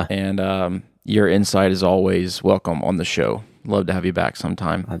pleasure. And your insight is always welcome on the show. Love to have you back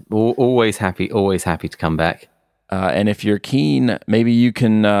sometime. I'm always happy to come back. And if you're keen, maybe you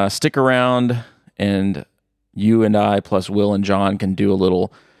can stick around and you and I plus Will and John can do a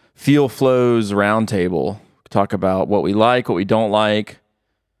little Feel Flows roundtable. Talk about what we like, what we don't like,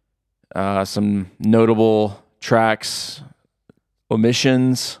 some notable tracks,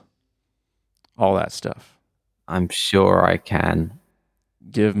 omissions, all that stuff. I'm sure I can.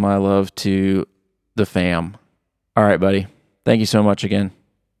 Give my love to the fam. All right, buddy. Thank you so much again.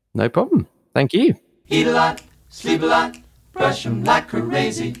 No problem. Thank you. Eat a lot, sleep a lot, brush 'em like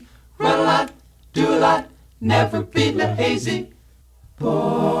crazy. Run a lot, do a lot, never be lazy.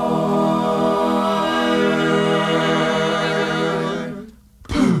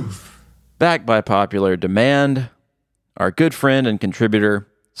 Back by popular demand, our good friend and contributor,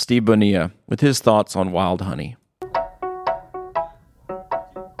 Steve Bonilla, with his thoughts on Wild Honey.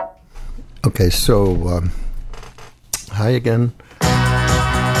 Okay, so hi again.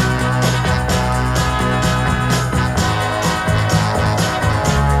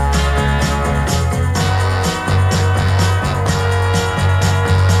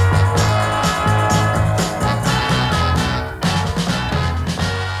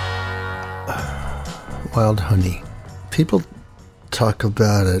 Wild Honey. People talk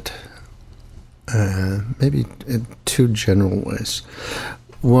about it maybe in two general ways.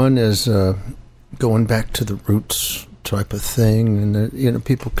 One is going back to the roots type of thing, and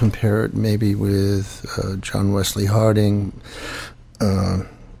people compare it maybe with John Wesley Harding.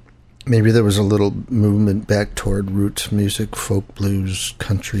 Maybe there was a little movement back toward roots music, folk blues,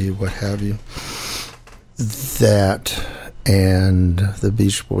 country, what have you. That and the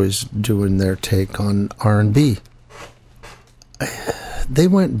Beach Boys doing their take on R&B. They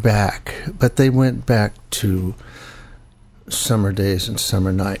went back, but they went back to summer days and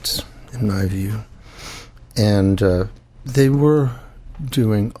summer nights, in my view. And they were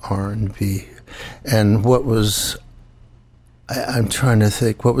doing R&B. And what was, I'm trying to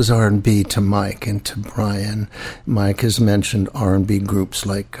think, what was R&B to Mike and to Brian? Mike has mentioned R&B groups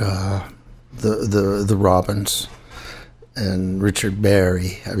like the Robins and Richard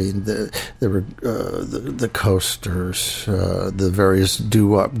Berry. I mean, there were the Coasters, the various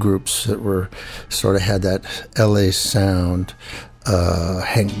doo-wop groups that were sort of had that L.A. sound.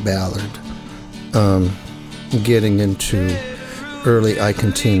 Hank Ballard, getting into early Ike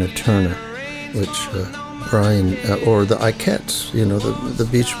and Tina Turner, which Brian or the Ikettes. The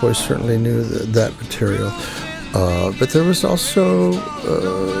Beach Boys certainly knew that material, but there was also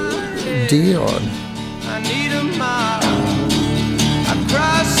Dion. I need a mile. I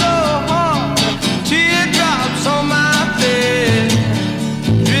cry so hard, teardrops on my bed,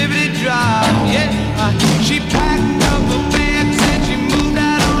 dribbity drop, yeah. She packed up a bag, said she moved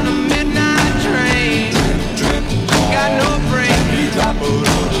out on a midnight train. Got no brain. She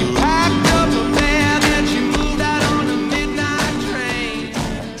packed up a bag and she moved out on a midnight train.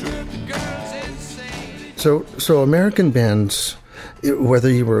 The girl's insane. So American bands, whether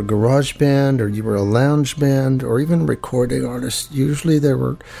you were a garage band or you were a lounge band or even recording artists, usually there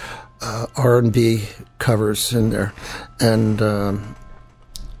were R&B covers in there. And,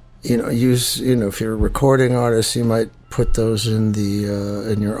 if you're a recording artist, you might put those in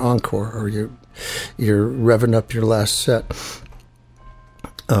in your encore, or you're revving up your last set.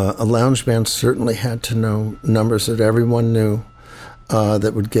 A lounge band certainly had to know numbers that everyone knew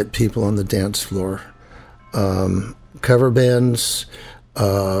that would get people on the dance floor. Cover bands,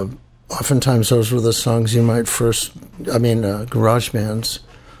 oftentimes those were the songs you might garage bands,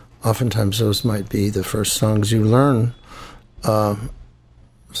 oftentimes those might be the first songs you learn. Some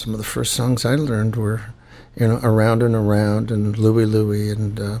of the first songs I learned were, Around and Around and Louie Louie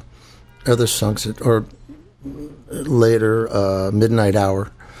and other songs or later, Midnight Hour.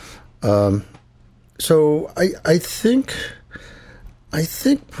 So I think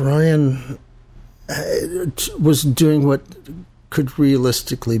Brian was doing what could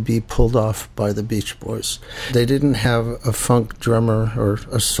realistically be pulled off by the Beach Boys. They didn't have a funk drummer or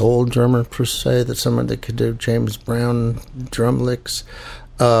a soul drummer per se, that someone that could do James Brown drum licks,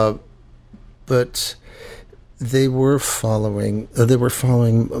 but they were following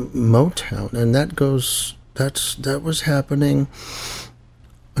Motown, and that was happening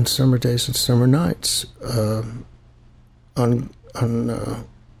on summer days and summer nights, on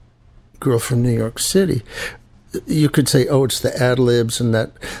Girl from New York City. You could say, oh, it's the ad-libs and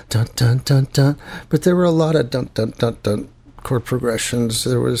that dun dun dun dun, but there were a lot of dun dun dun dun chord progressions.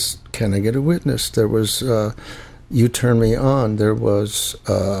 There was Can I Get a Witness? There was You Turn Me On. There was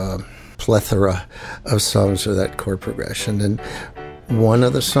plethora of songs with that chord progression, and one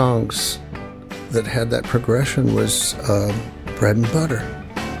of the songs that had that progression was Bread and Butter.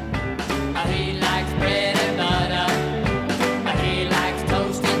 He likes bread and butter. He likes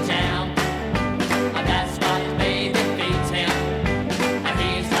toast and jam. That's what his baby feeds him.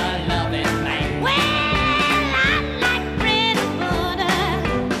 He's a loving man. Well, I like bread and butter.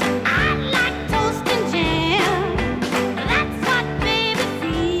 I like toast and jam. That's what baby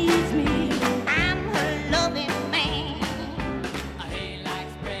feeds me. I'm a loving man. He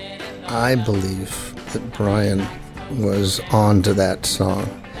likes bread and butter. I believe that Brian was on to that song.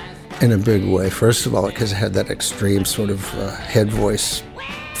 in a big way. First of all, because it had that extreme sort of head voice,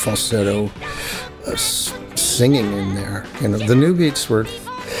 falsetto singing in there. You know, the New Beats were,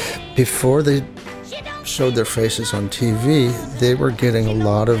 before they showed their faces on TV, they were getting a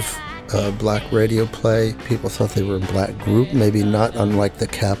lot of black radio play. People thought they were a black group, maybe not unlike the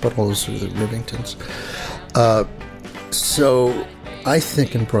Capitals or the Rivingtons. So I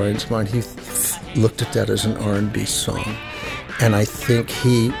think in Brian's mind, he looked at that as an R&B song. And I think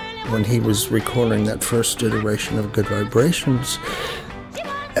when he was recording that first iteration of Good Vibrations,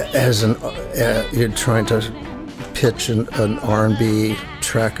 as trying to pitch an R&B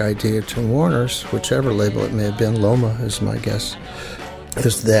track idea to Warner's, whichever label it may have been, Loma is my guess,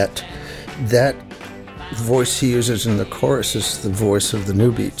 is that voice he uses in the chorus is the voice of the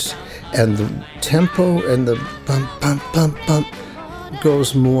New Beats. And the tempo and the bump, bump, bump, bump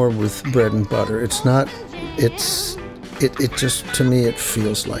goes more with Bread and Butter. It just, to me, it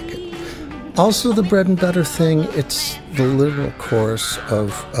feels like it. Also, the Bread and Butter thing, it's the literal chorus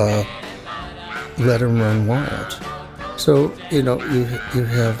of Let 'Em Run Wild. So, you know, you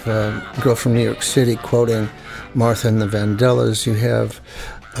have Girl from New York City quoting Martha and the Vandellas. You have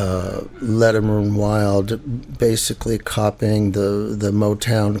Let 'Em Run Wild basically copying the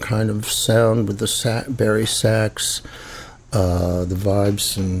Motown kind of sound with the Barry sax, the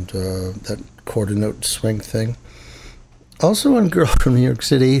vibes, and that quarter note swing thing. Also on Girl from New York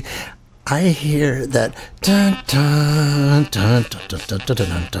City, I hear that dun dun dun dun dun dun dun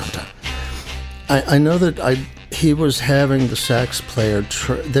dun dun dun. I know that he was having the sax player,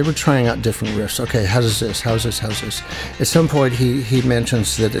 they were trying out different riffs. Okay, how's this? At some point, he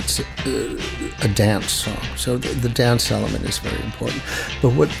mentions that it's a dance song, so the dance element is very important.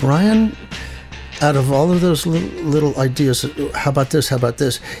 But what Brian, out of all of those little ideas, how about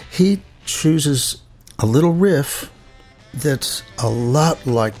this, he chooses a little riff that's a lot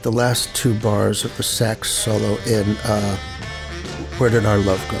like the last two bars of the sax solo in Where Did Our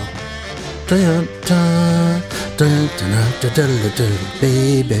Love Go?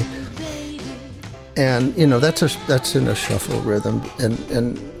 Baby. And, you know, that's in a shuffle rhythm,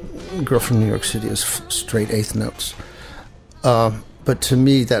 and Girl from New York City is straight eighth notes. But to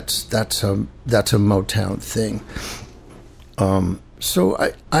me, that's a Motown thing. So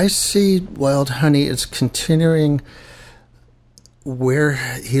I see Wild Honey as continuing where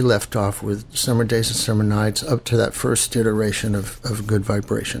he left off with Summer Days and Summer Nights up to that first iteration of Good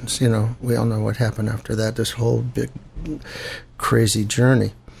Vibrations. You know, we all know what happened after that, this whole big crazy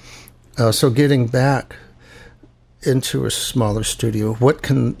journey. So getting back into a smaller studio, what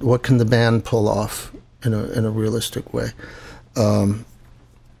can the band pull off in a realistic way? I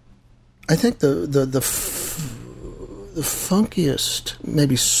think the funkiest,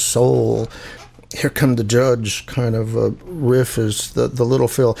 maybe soul, Here Come the Judge kind of riff is the little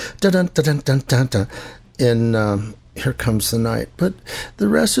fill dun dun dun dun dun dun in Here Comes the Night. But the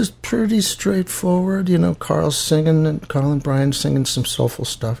rest is pretty straightforward. You know, Carl and Brian singing some soulful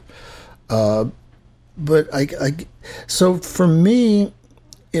stuff. But so for me,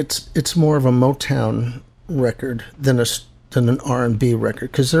 it's more of a Motown record than an R&B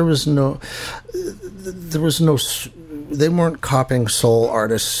record, because there was no, they weren't copying soul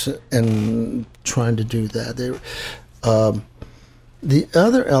artists and trying to do that. The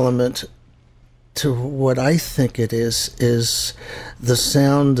other element to what I think it is the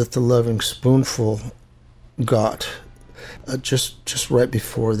sound that the Loving Spoonful got just right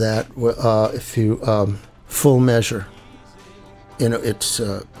before that. If you Full Measure, you know, it's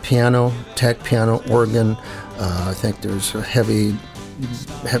piano, tech piano, organ. I think there's a heavy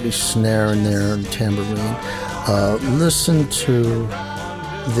snare in there and tambourine. Listen to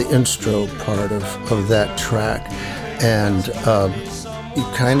the intro part of that track, and you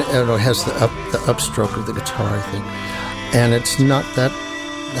kind of, I don't know, it has the upstroke of the guitar, I think, and it's not that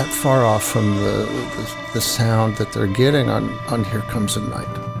far off from the sound that they're getting on Here Comes the Night.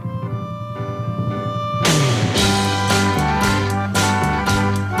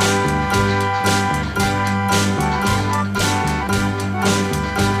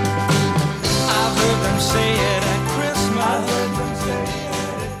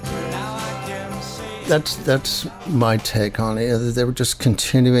 That's my take on it. They were just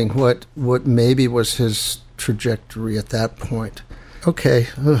continuing what maybe was his trajectory at that point. Okay,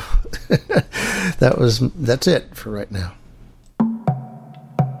 that's it for right now.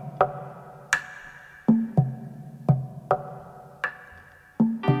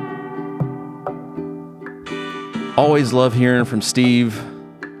 Always love hearing from Steve.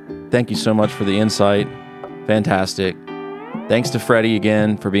 Thank you so much for the insight. Fantastic. Thanks to Freddie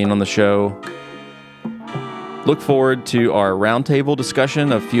again for being on the show. Look forward to our roundtable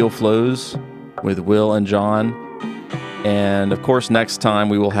discussion of Fuel Flows with Will and John. And of course, next time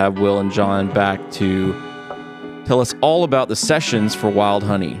we will have Will and John back to tell us all about the sessions for Wild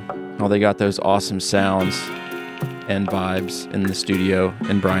Honey, how they got those awesome sounds and vibes in the studio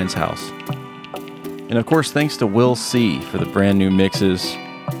in Brian's house. And of course, thanks to Will C. for the brand new mixes.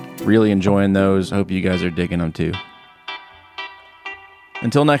 Really enjoying those. I hope you guys are digging them too.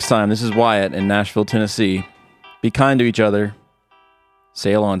 Until next time, this is Wyatt in Nashville, Tennessee. Be kind to each other.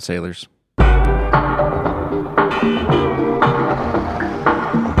 Sail on, sailors.